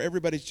a room where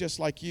everybody's just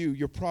like you,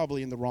 you're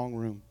probably in the wrong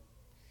room.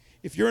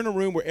 If you're in a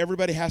room where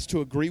everybody has to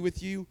agree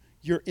with you,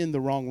 you're in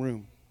the wrong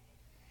room.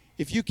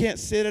 If you can't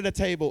sit at a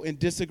table and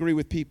disagree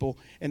with people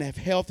and have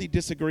healthy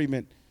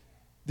disagreement,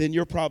 then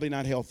you're probably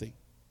not healthy.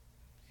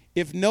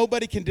 If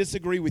nobody can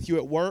disagree with you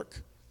at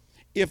work,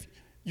 if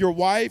your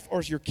wife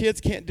or your kids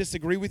can't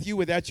disagree with you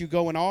without you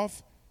going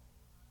off,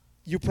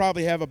 you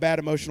probably have a bad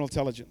emotional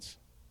intelligence.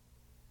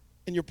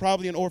 And you're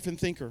probably an orphan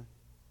thinker.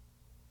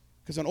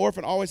 Because an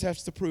orphan always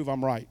has to prove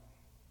I'm right.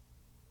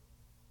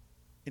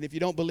 And if you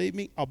don't believe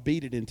me, I'll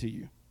beat it into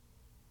you.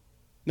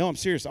 No, I'm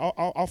serious.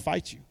 I'll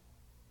fight you.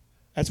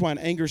 That's why an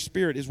anger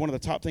spirit is one of the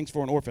top things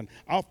for an orphan.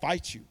 I'll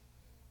fight you.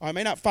 I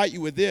may not fight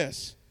you with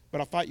this, but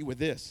I'll fight you with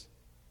this.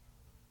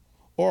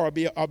 Or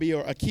I'll be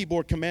a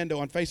keyboard commando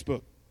on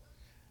Facebook.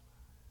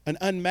 An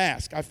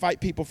unmask. I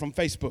fight people from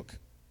Facebook.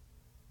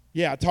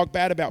 Yeah, I talk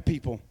bad about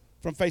people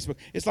from Facebook.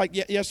 It's like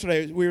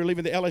yesterday we were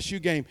leaving the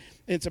LSU game,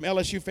 and some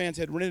LSU fans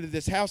had rented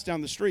this house down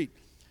the street,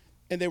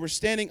 and they were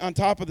standing on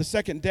top of the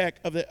second deck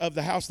of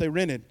the house they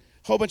rented.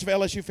 A whole bunch of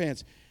LSU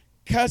fans,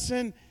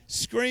 cussing,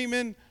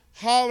 screaming,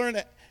 hollering,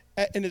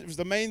 and it was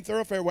the main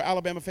thoroughfare where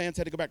Alabama fans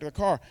had to go back to their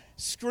car,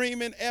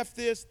 screaming, F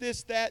this,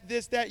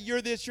 that,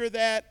 you're this, you're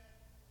that.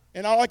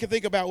 And all I could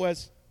think about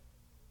was,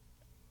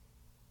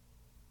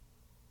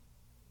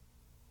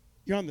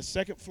 you're on the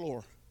second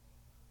floor.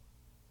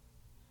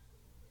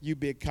 You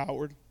big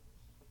coward.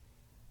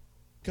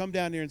 Come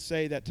down here and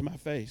say that to my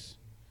face.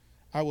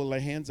 I will lay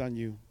hands on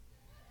you.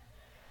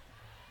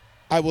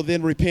 I will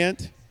then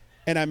repent,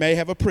 and I may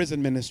have a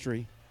prison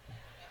ministry.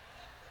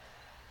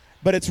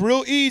 But it's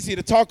real easy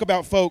to talk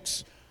about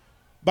folks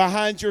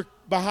behind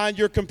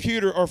your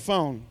computer or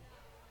phone.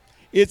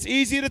 It's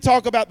easy to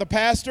talk about the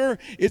pastor.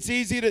 It's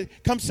easy to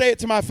come say it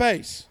to my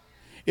face.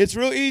 It's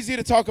real easy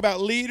to talk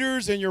about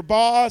leaders and your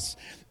boss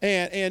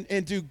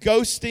and do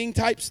ghosting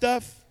type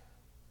stuff.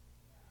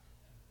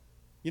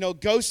 You know,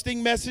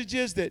 ghosting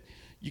messages that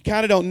you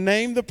kind of don't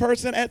name the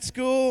person at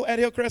school, at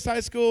Hillcrest High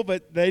School,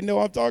 but they know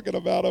I'm talking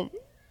about them.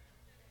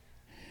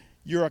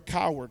 You're a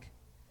coward.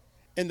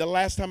 And the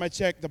last time I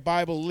checked, the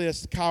Bible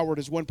lists coward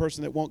as one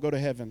person that won't go to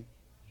heaven.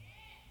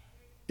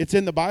 It's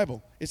in the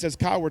Bible. It says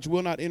cowards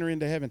will not enter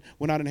into heaven,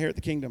 will not inherit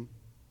the kingdom.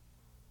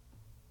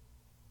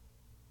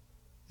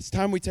 It's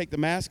time we take the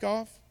mask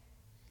off.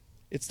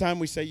 It's time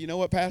we say, you know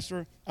what,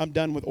 Pastor? I'm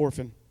done with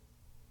orphan.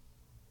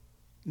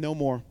 No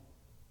more.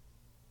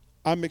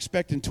 I'm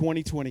expecting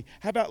 2020.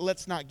 How about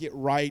let's not get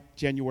right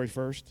January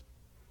 1st?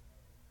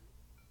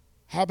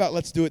 How about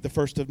let's do it the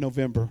 1st of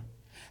November?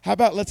 How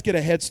about let's get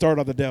a head start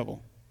on the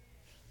devil?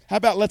 How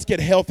about let's get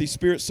healthy,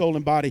 spirit, soul,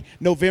 and body,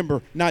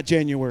 November, not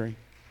January?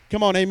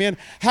 Come on, amen.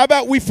 How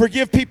about we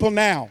forgive people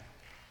now?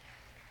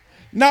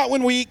 Not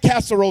when we eat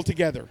casserole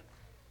together.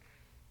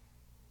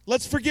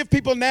 Let's forgive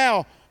people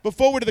now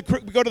before we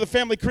go to the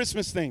family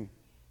Christmas thing.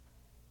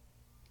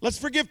 Let's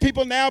forgive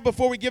people now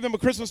before we give them a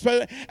Christmas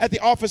present at the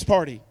office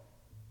party.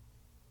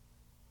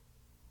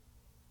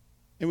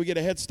 And we get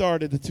a head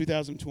start at the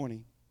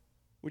 2020.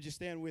 Would you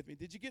stand with me?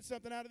 Did you get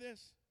something out of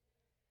this?